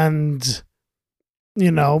 And,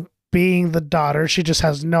 being the daughter, she just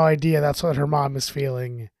has no idea that's what her mom is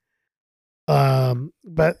feeling. But,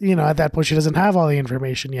 at that point, she doesn't have all the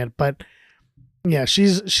information yet. But, yeah,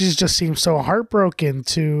 she's just seems so heartbroken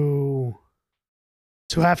to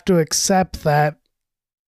have to accept that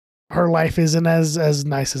her life isn't as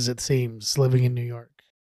nice as it seems living in New York.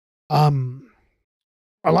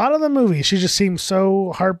 A lot of the movie, she just seems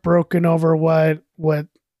so heartbroken over what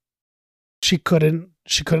she couldn't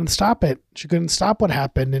stop it. She couldn't stop what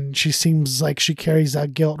happened, and she seems like she carries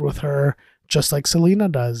that guilt with her, just like Selena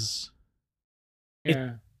does.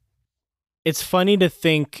 Yeah. It's funny to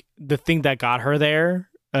think the thing that got her there,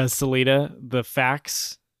 Selena, the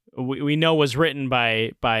fax, we know was written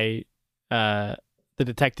by the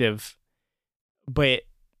detective, but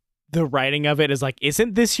the writing of it is like,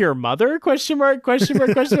 isn't this your mother? Question mark. I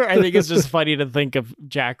think it's just funny to think of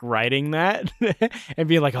Jack writing that and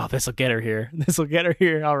being like, oh, this will get her here.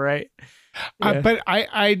 All right. Yeah. But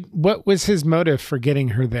I what was his motive for getting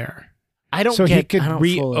her there? He could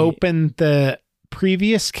reopen the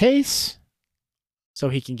previous case? So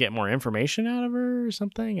he can get more information out of her or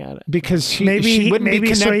something? Because she wouldn't be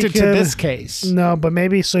connected to this case. No, but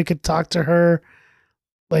maybe so he could talk to her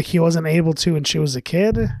like he wasn't able to when she was a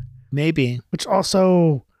kid. Maybe. Which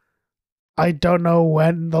also, I don't know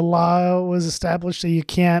when the law was established that you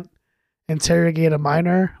can't interrogate a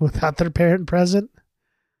minor without their parent present.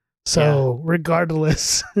 So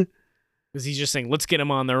regardless. Because he's just saying, let's get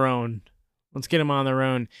them on their own.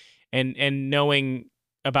 And knowing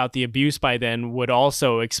about the abuse by then would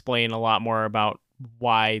also explain a lot more about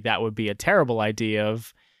why that would be a terrible idea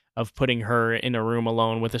of putting her in a room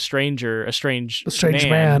alone with a strange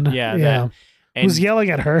man. Yeah. Who's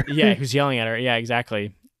yelling at her. Yeah, who's yelling at her. Yeah,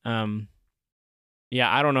 exactly. Yeah,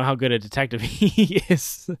 I don't know how good a detective he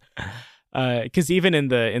is. Because even in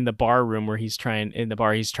the bar room where he's trying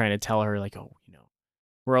to tell her like, oh,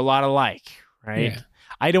 we're a lot alike, right? Yeah.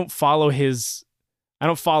 I don't follow his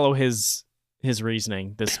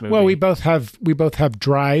reasoning. This movie. Well, we both have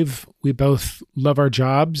drive. We both love our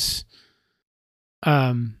jobs.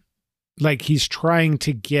 Like he's trying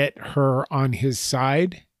to get her on his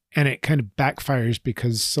side, and it kind of backfires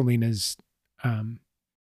because Selena's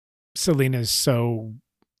so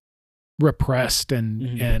repressed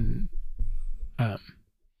and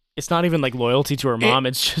it's not even like loyalty to her mom.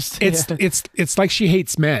 It's just it's like she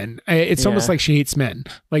hates men. It's almost like she hates men.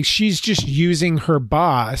 Like she's just using her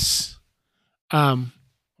boss. What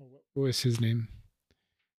was his name?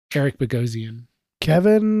 Eric Bogosian.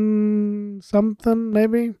 Kevin something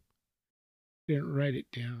maybe. Didn't write it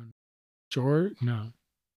down. George? No.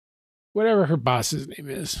 Whatever her boss's name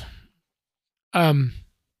is.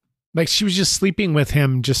 Like she was just sleeping with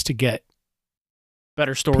him just to get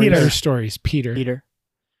better stories. Better stories. Peter.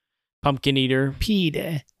 Pumpkin eater.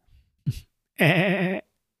 Peter. Yeah,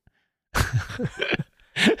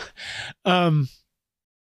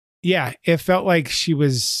 it felt like she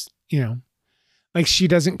was, like she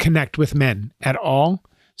doesn't connect with men at all.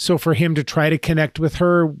 So for him to try to connect with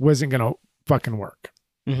her wasn't going to fucking work.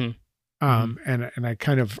 Mm-hmm. And I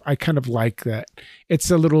kind of like that. It's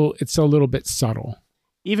a little bit subtle.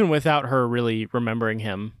 Even without her really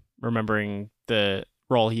remembering the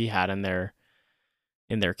role he had in their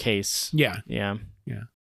case. Yeah. Yeah. Yeah.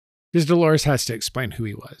 Because Dolores has to explain who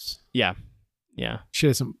he was. Yeah. Yeah. She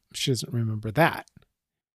doesn't remember that.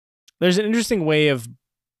 There's an interesting way of,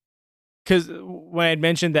 because when I had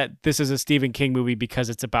mentioned that this is a Stephen King movie because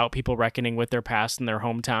it's about people reckoning with their past in their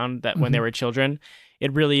hometown that when they were children,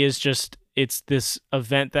 it really is just, it's this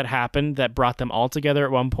event that happened that brought them all together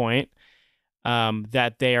at one point,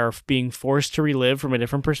 that they are being forced to relive from a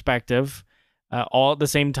different perspective, all at the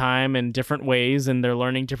same time in different ways, and they're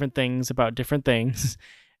learning different things about different things.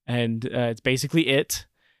 And it's basically it,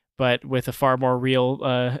 but with a far more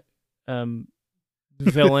real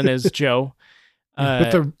villain as Joe.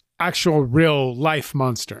 With the actual real life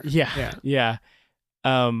monster. Yeah.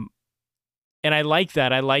 And I like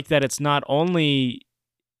that. I like that it's not only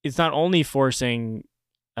forcing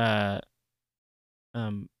wait,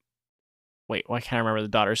 why can't I remember the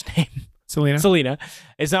daughter's name? Selena.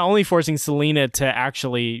 It's not only forcing Selena to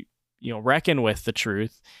actually, reckon with the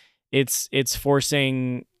truth. It's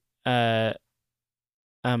forcing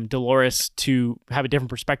Dolores to have a different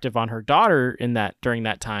perspective on her daughter during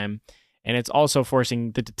that time. And it's also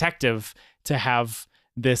forcing the detective to have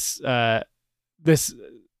this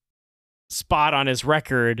spot on his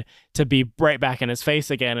record to be right back in his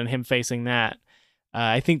face again, and him facing that.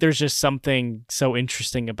 I think there's just something so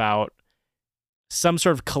interesting about some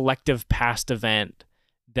sort of collective past event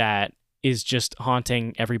that is just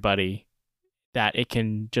haunting everybody, that it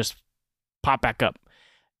can just pop back up.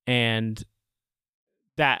 And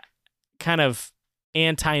that kind of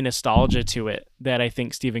anti-nostalgia to it that I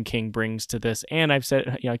think Stephen King brings to this. And I've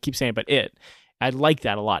said, I keep saying, but I like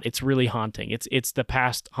that a lot. It's really haunting. It's the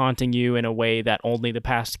past haunting you in a way that only the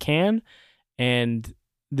past can. And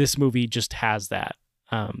this movie just has that.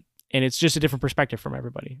 And it's just a different perspective from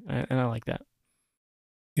everybody. And I like that.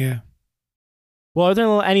 Yeah. Well, are there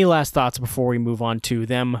any last thoughts before we move on to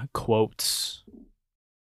them quotes?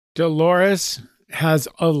 Dolores has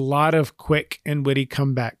a lot of quick and witty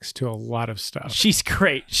comebacks to a lot of stuff. She's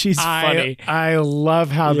great. She's funny. I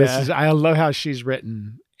love how I love how she's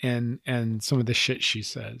written and some of the shit she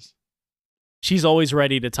says. She's always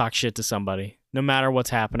ready to talk shit to somebody, no matter what's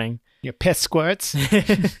happening. You piss squirts.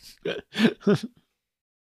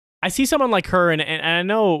 I see someone like her, and I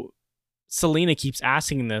know Selena keeps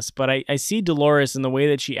asking this, but I see Dolores in the way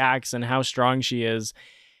that she acts and how strong she is.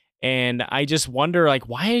 And I just wonder, like,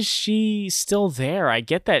 why is she still there? I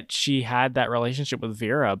get that she had that relationship with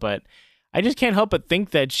Vera, but I just can't help but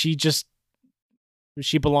think that she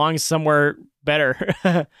belongs somewhere better,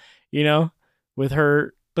 with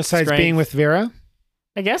her. Besides strength. Being with Vera?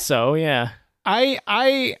 I guess so, yeah.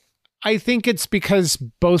 I think it's because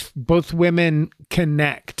both women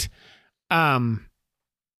connect,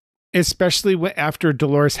 especially after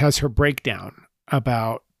Dolores has her breakdown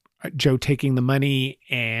about Joe taking the money,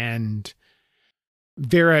 and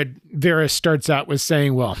Vera starts out with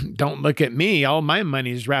saying, well, don't look at me. All my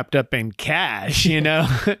money's wrapped up in cash,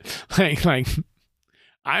 like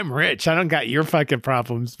I'm rich. I don't got your fucking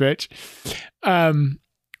problems, bitch.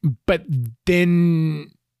 But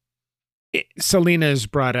then Selena is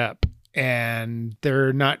brought up and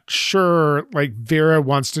they're not sure. Like Vera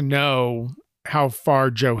wants to know how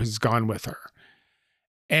far Joe has gone with her.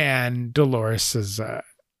 And Dolores is,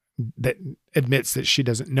 that admits that she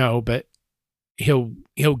doesn't know, but he'll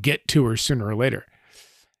get to her sooner or later.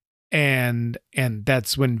 And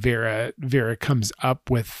that's when Vera comes up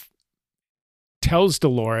with, tells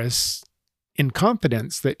Dolores in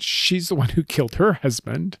confidence that she's the one who killed her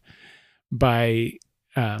husband by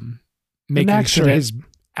making sure his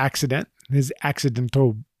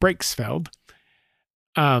accidental brakes failed.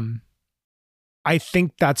 I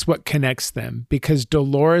think that's what connects them, because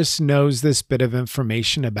Dolores knows this bit of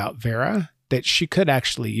information about Vera that she could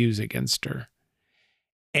actually use against her.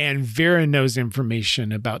 And Vera knows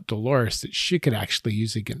information about Dolores that she could actually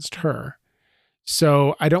use against her.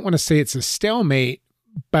 So I don't want to say it's a stalemate,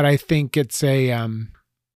 but I think it's a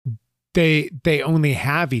they only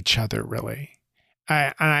have each other, really.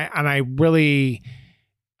 I really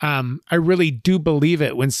do believe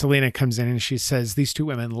it when Selena comes in and she says these two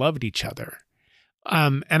women loved each other.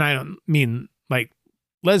 And I don't mean like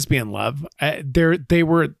lesbian love. They're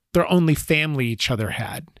only family each other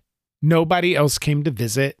had. Nobody else came to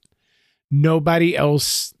visit. Nobody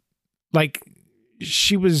else, like,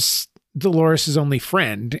 she was Dolores' only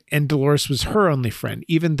friend, and Dolores was her only friend.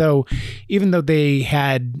 Even though they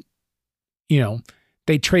had,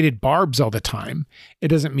 they traded barbs all the time, it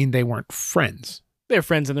doesn't mean they weren't friends. They were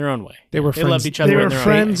friends in their own way. They loved each other. They were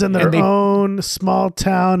friends in their own small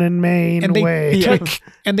town in Maine way. Took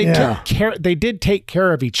care. They did take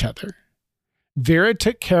care of each other. Vera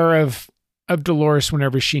took care of Dolores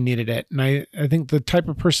whenever she needed it. And I think the type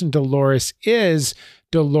of person Dolores is,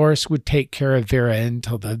 Dolores would take care of Vera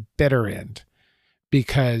until the bitter end,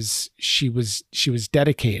 because she was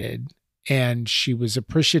dedicated and she was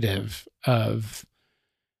appreciative of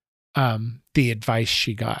the advice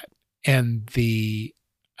she got and the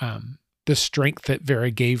strength that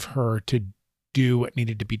Vera gave her to do what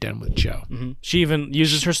needed to be done with Joe. Mm-hmm. She even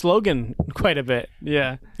uses her slogan quite a bit.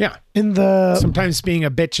 Yeah. Yeah. Sometimes being a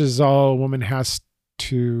bitch is all a woman has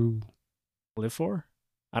to live for.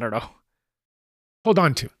 I don't know. Hold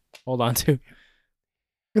on to.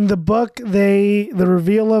 In the book, the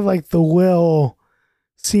reveal of like the will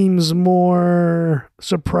seems more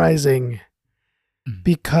surprising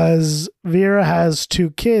because Vera has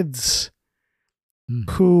two kids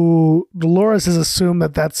who Dolores has assumed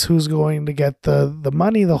that that's who's going to get the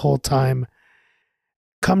money the whole time.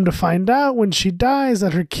 Come to find out when she dies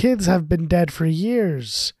that her kids have been dead for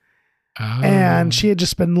years. Oh. And she had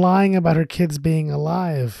just been lying about her kids being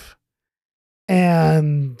alive.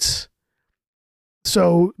 And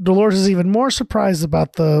so Dolores is even more surprised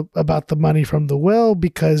about the money from the will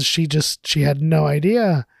because she had no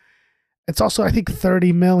idea. It's also, I think,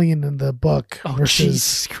 $30 million in the book versus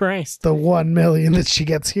Jesus Christ, the $1 million that she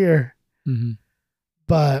gets here. Mm-hmm.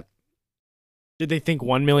 But did they think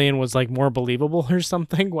 $1 million was like more believable or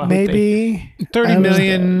something? Why maybe $30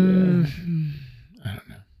 million. I don't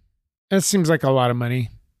know. That seems like a lot of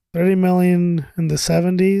money. $30 million in the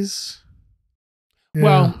 70s. Yeah.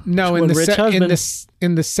 Well, no, in the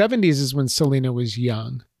 70s is when Selena was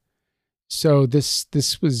young. So this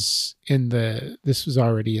was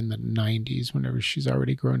already in the 90s whenever she's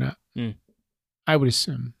already grown up. I would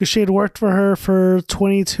assume. Because she had worked for her for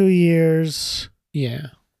 22 years.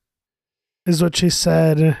 Yeah. Is what she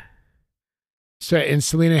said. So, and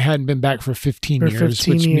Selena hadn't been back for 15 years,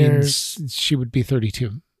 which means she would be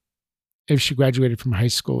 32 if she graduated from high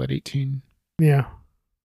school at 18. Yeah.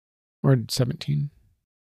 Or 17.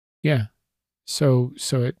 Yeah. So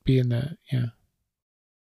it'd be in the,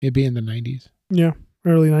 it'd be in the 90s. Yeah.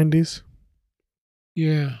 Early 90s.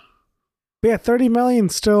 Yeah. But yeah, 30 million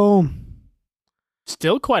still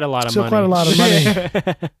quite a lot of money. Still quite a lot of money.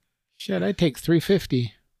 Shit, I'd take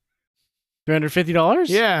 $3.50. $350?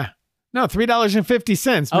 Yeah. No,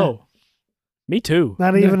 $3.50. Oh. Me too.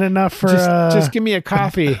 Not even enough for just give me a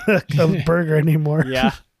coffee. A burger anymore.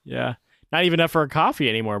 Yeah. Yeah. Not even enough for a coffee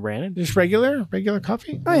anymore, Brandon. Just regular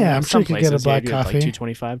coffee? Oh yeah, I'm sure you can get a black coffee. Like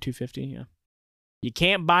 $2.25, $2.50, yeah. You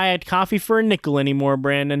can't buy a coffee for a nickel anymore,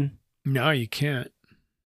 Brandon. No, you can't.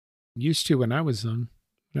 Used to when I was young.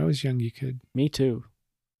 When I was young, you could. Me too.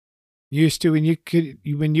 Used to when you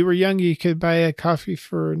were young, you could buy a coffee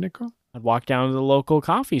for a nickel? I'd walk down to the local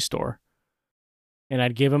coffee store and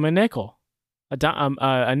I'd give them a nickel.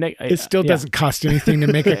 It still doesn't cost anything to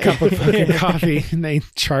make a cup of fucking coffee, and they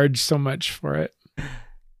charge so much for it.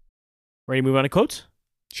 Ready to move on to quotes?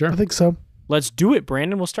 Sure. I think so. Let's do it,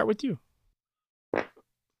 Brandon. We'll start with you.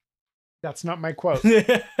 That's not my quote.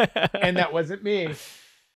 And that wasn't me.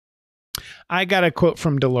 I got a quote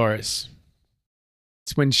from Dolores.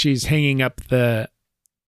 It's when she's hanging up the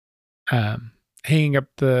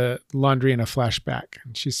laundry in a flashback.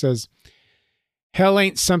 And she says, hell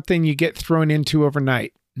ain't something you get thrown into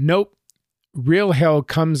overnight. Nope. Real hell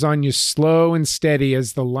comes on you slow and steady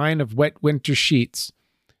as the line of wet winter sheets.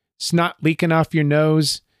 Snot leaking off your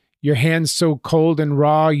nose. Your hands so cold and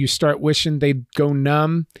raw you start wishing they'd go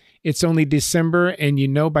numb. It's only December and you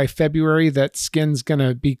know by February that skin's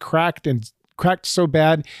gonna be cracked so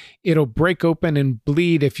bad it'll break open and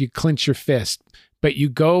bleed if you clench your fist. But you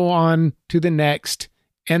go on to the next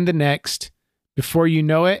and the next. Before you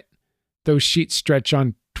know it, those sheets stretch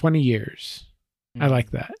on 20 years. I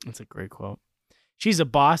like that. That's a great quote. She's a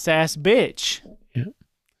boss ass bitch. Yeah.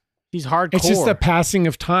 She's hardcore. It's just the passing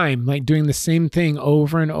of time, like doing the same thing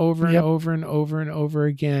over and over and over and over and over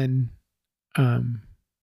again. And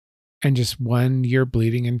just one year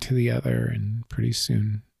bleeding into the other. And pretty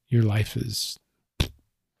soon your life is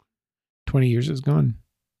 20 years is gone.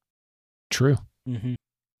 True. Mm-hmm.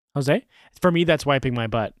 Jose? For me, that's wiping my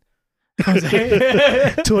butt.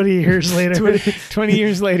 Jose? 20 years later. 20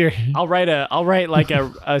 years later. I'll write like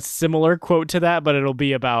a similar quote to that, but it'll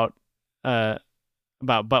be about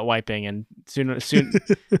butt wiping, and soon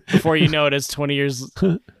before you know it, it's 20 years.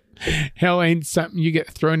 Hell ain't something you get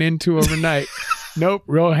thrown into overnight. Nope,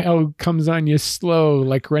 real hell comes on you slow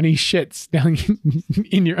like runny shits down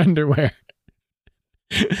in your underwear.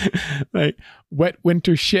 Like wet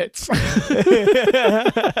winter shits.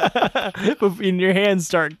 And your hands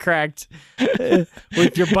start cracked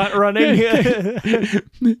with your butt running.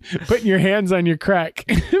 Putting your hands on your crack.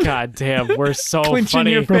 God damn, we're so Clenching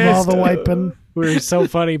funny. your From all the wiping. We're so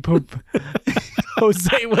funny, poop.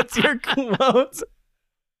 Jose, what's your quote?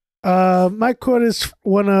 My quote is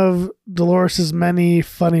one of Dolores's many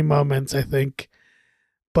funny moments, I think.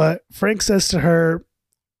 But Frank says to her,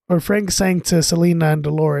 or Frank saying to Selena and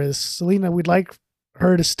Dolores, Selena, we'd like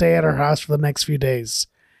her to stay at our house for the next few days.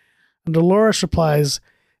 And Dolores replies,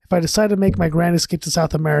 if I decide to make my grand escape to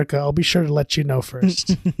South America, I'll be sure to let you know first.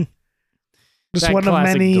 Just That one of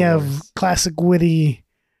many Dolores. of classic witty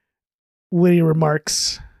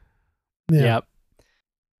remarks. Yeah.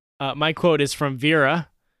 Yep. My quote is from Vera.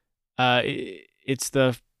 It's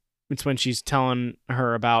when she's telling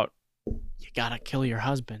her about, you gotta kill your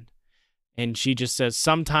husband. And she just says,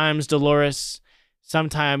 sometimes, Dolores,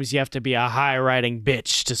 sometimes you have to be a high-riding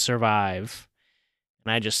bitch to survive.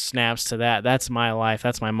 And I just snaps to that. That's my life.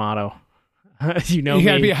 That's my motto. You know, you me.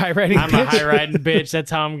 gotta be a high-riding bitch. I'm a high-riding bitch. That's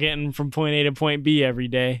how I'm getting from point A to point B every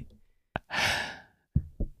day.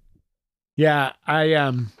 Yeah,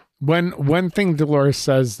 I one thing Dolores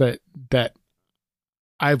says that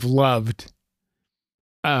I've loved.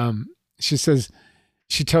 She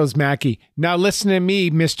tells Mackie, now listen to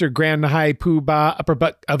me, Mr. Grand High Poobah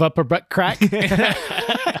upper butt crack.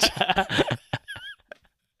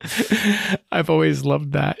 I've always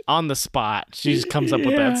loved that. On the spot. She just comes up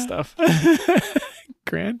with that stuff.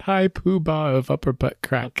 Grand High Poobah of upper butt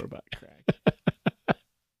crack. Upper butt crack.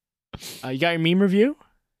 You got your meme review?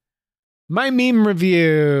 My meme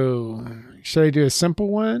review. Should I do a simple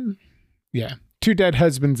one? Yeah. 2 dead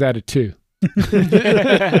husbands out of 2.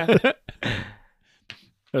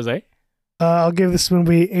 Jose? I'll give this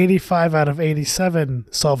movie 85 out of 87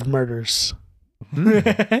 solved murders.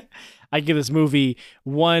 I give this movie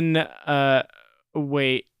one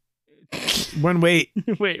wait. One wait.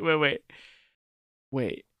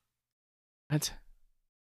 Wait. What?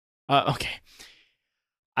 Okay.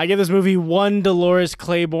 I give this movie 1 Dolores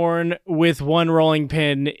Claiborne with 1 rolling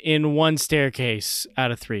pin in 1 staircase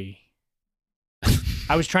out of 3.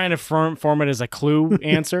 I was trying to form it as a clue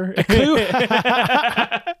answer. A clue?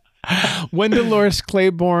 1 Dolores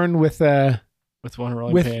Claiborne with 1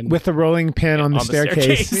 rolling pin. With a rolling pin on the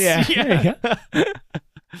staircase. Yeah.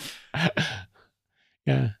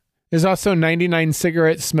 Yeah. There's also 99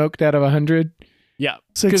 cigarettes smoked out of 100. Yeah.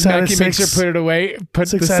 Because Mackie makes her put it away. Put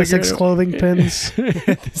 6 the out of 6 clothing pins.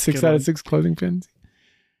 6 out of 6 clothing pins.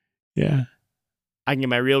 Yeah. I can give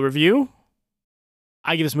my real review.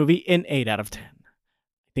 I give this movie an 8 out of 10.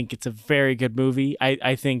 I think it's a very good movie.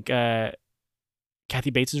 I think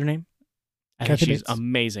Kathy Bates is her name. I think she's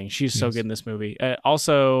amazing. She's so good in this movie.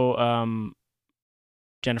 Also,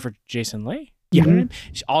 Jennifer Jason Leigh. Yeah.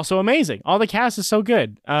 She's also amazing. All the cast is so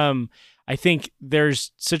good. I think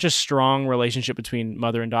there's such a strong relationship between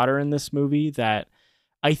mother and daughter in this movie that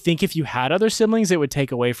I think if you had other siblings, it would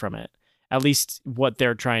take away from it. At least what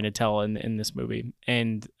they're trying to tell in this movie.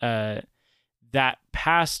 And that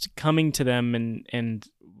past coming to them and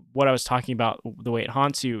what I was talking about, the way it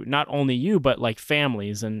haunts you, not only you, but like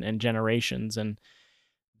families and generations. And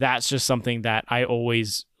that's just something that I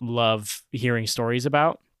always love hearing stories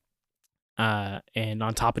about. And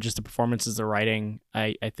on top of just the performances, the writing,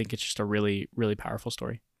 I think it's just a really, really powerful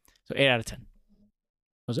story. So 8 out of 10.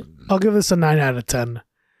 Was it? I'll give this a 9 out of 10.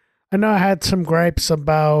 I know I had some gripes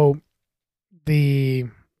about the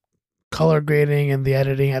color grading and the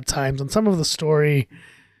editing at times and some of the story,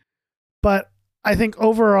 but I think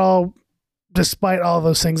overall, despite all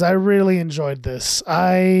those things, I really enjoyed this.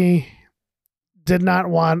 I did not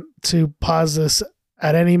want to pause this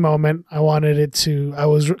at any moment. I wanted it to, I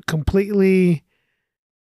was completely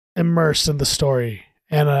immersed in the story.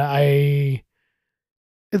 And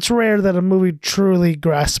it's rare that a movie truly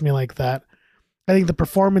grasps me like that. I think the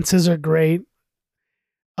performances are great.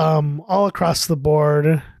 All across the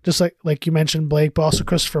board, just like you mentioned, Blake, but also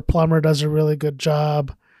Christopher Plummer does a really good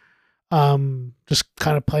job. Just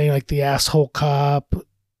kind of playing like the asshole cop.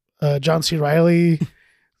 John C. Reilly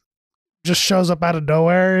just shows up out of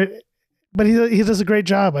nowhere, but he does a great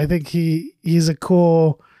job. I think he's a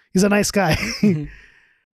nice guy. Mm-hmm.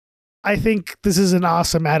 I think this is an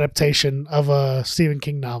awesome adaptation of a Stephen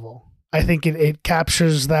King novel. I think it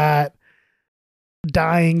captures that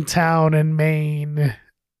dying town in Maine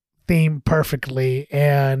theme perfectly,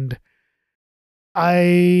 and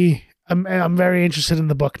I'm very interested in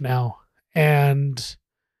the book now. And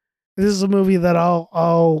this is a movie that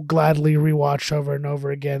I'll gladly rewatch over and over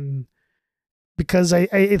again, because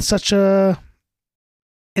it's a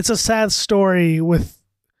sad story with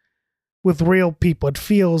real people. It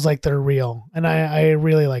feels like they're real, and I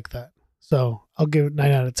really like that. So I'll give it 9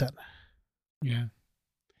 out of 10. Yeah.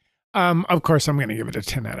 Of course, I'm going to give it a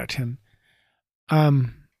 10 out of 10.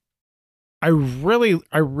 I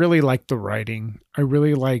really like the writing. I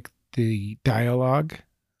really like the dialogue.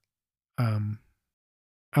 I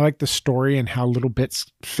like the story and how little bits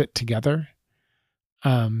fit together.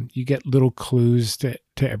 You get little clues to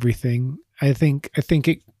everything. I think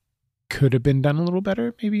it could have been done a little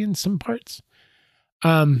better, maybe in some parts.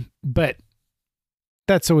 But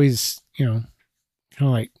that's always, kind of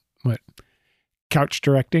like what couch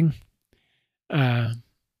directing.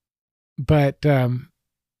 But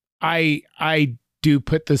I do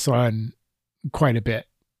put this on quite a bit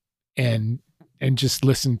and just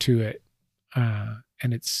listen to it.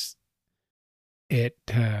 And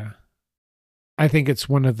I think it's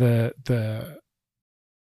one of the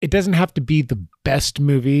it doesn't have to be the best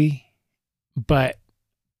movie, but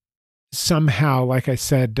somehow, like I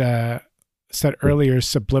said earlier,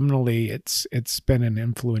 subliminally, it's been an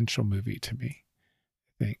influential movie to me,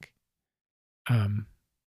 I think.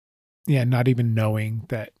 Not even knowing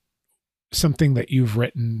that something that you've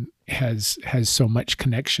written has so much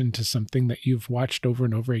connection to something that you've watched over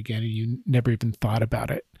and over again, and you never even thought about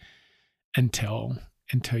it until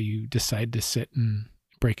you decide to sit and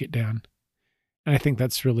break it down. And I think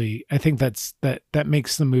that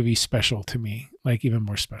makes the movie special to me, like even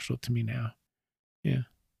more special to me now. Yeah.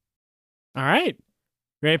 All right.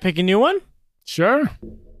 Ready to pick a new one? Sure.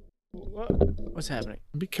 What's happening?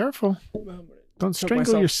 Be careful. Don't Choke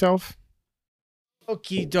strangle myself. yourself.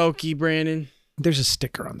 Okie dokie, Brandon. There's a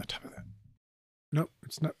sticker on the top of that. Nope,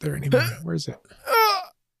 it's not there anymore. Where is it?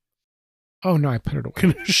 Oh no, I put it away.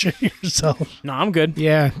 Gonna shit yourself. No, I'm good.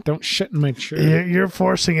 Yeah, don't shit in my chair. You're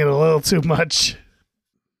forcing it a little too much.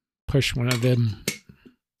 Push one of them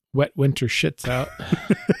wet winter shits out.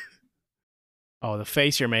 Oh, the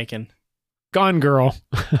face you're making. Gone Girl.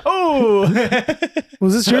 Oh!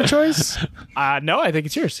 Was this your choice? No, I think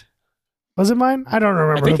it's yours. Was it mine? I don't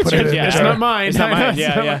remember I think who put it's it yours, in. yeah. It's there. not mine. It's not mine.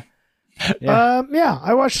 Yeah.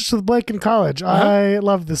 I watched this with Blake in college. I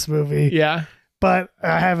love this movie. Yeah. But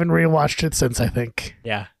I haven't rewatched it since, I think.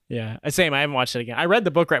 Yeah. Same. I haven't watched it again. I read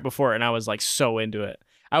the book right before, and I was like so into it.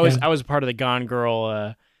 I was part of the Gone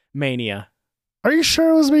Girl mania. Are you sure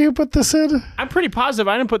it was me who put this in? I'm pretty positive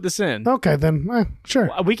I didn't put this in. Okay, then sure.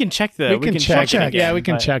 We can check We can check. it again, Yeah, we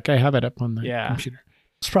can but check. I have it up on the Yeah. computer.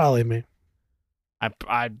 It's probably me.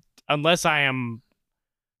 I unless I am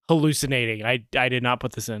hallucinating, I did not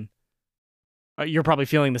put this in. You're probably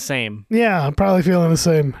feeling the same. Yeah, I'm probably feeling the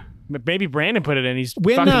same. Maybe Brandon put it in. He's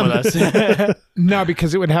When, fucking with us. No,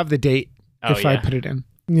 because it would have the date if I put it in.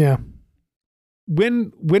 Yeah.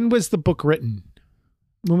 When was the book written?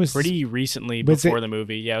 When was Pretty recently Was before it- the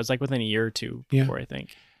movie. Yeah, it was like within a year or two Yeah. before, I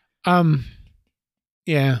think.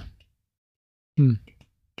 Yeah.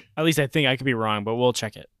 At least I think. I could be wrong, but we'll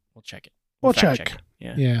check it. We'll check. fact check it.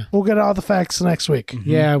 Yeah. Yeah. We'll get all the facts next week. Mhm.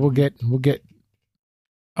 Yeah, we'll get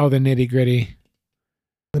all the nitty-gritty,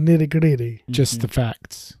 The nitty gritty. just the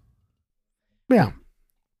facts. Yeah.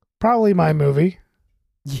 Probably my movie.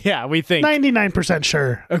 Yeah, we think. 99%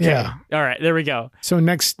 sure. Okay. Yeah. All right, there we go. So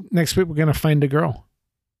next week we're gonna find a girl.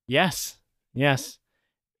 Yes.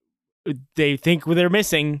 They think they're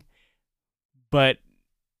missing, but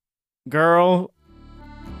girl,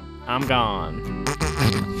 I'm gone.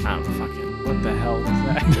 I'm fucking. What the hell is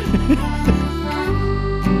that?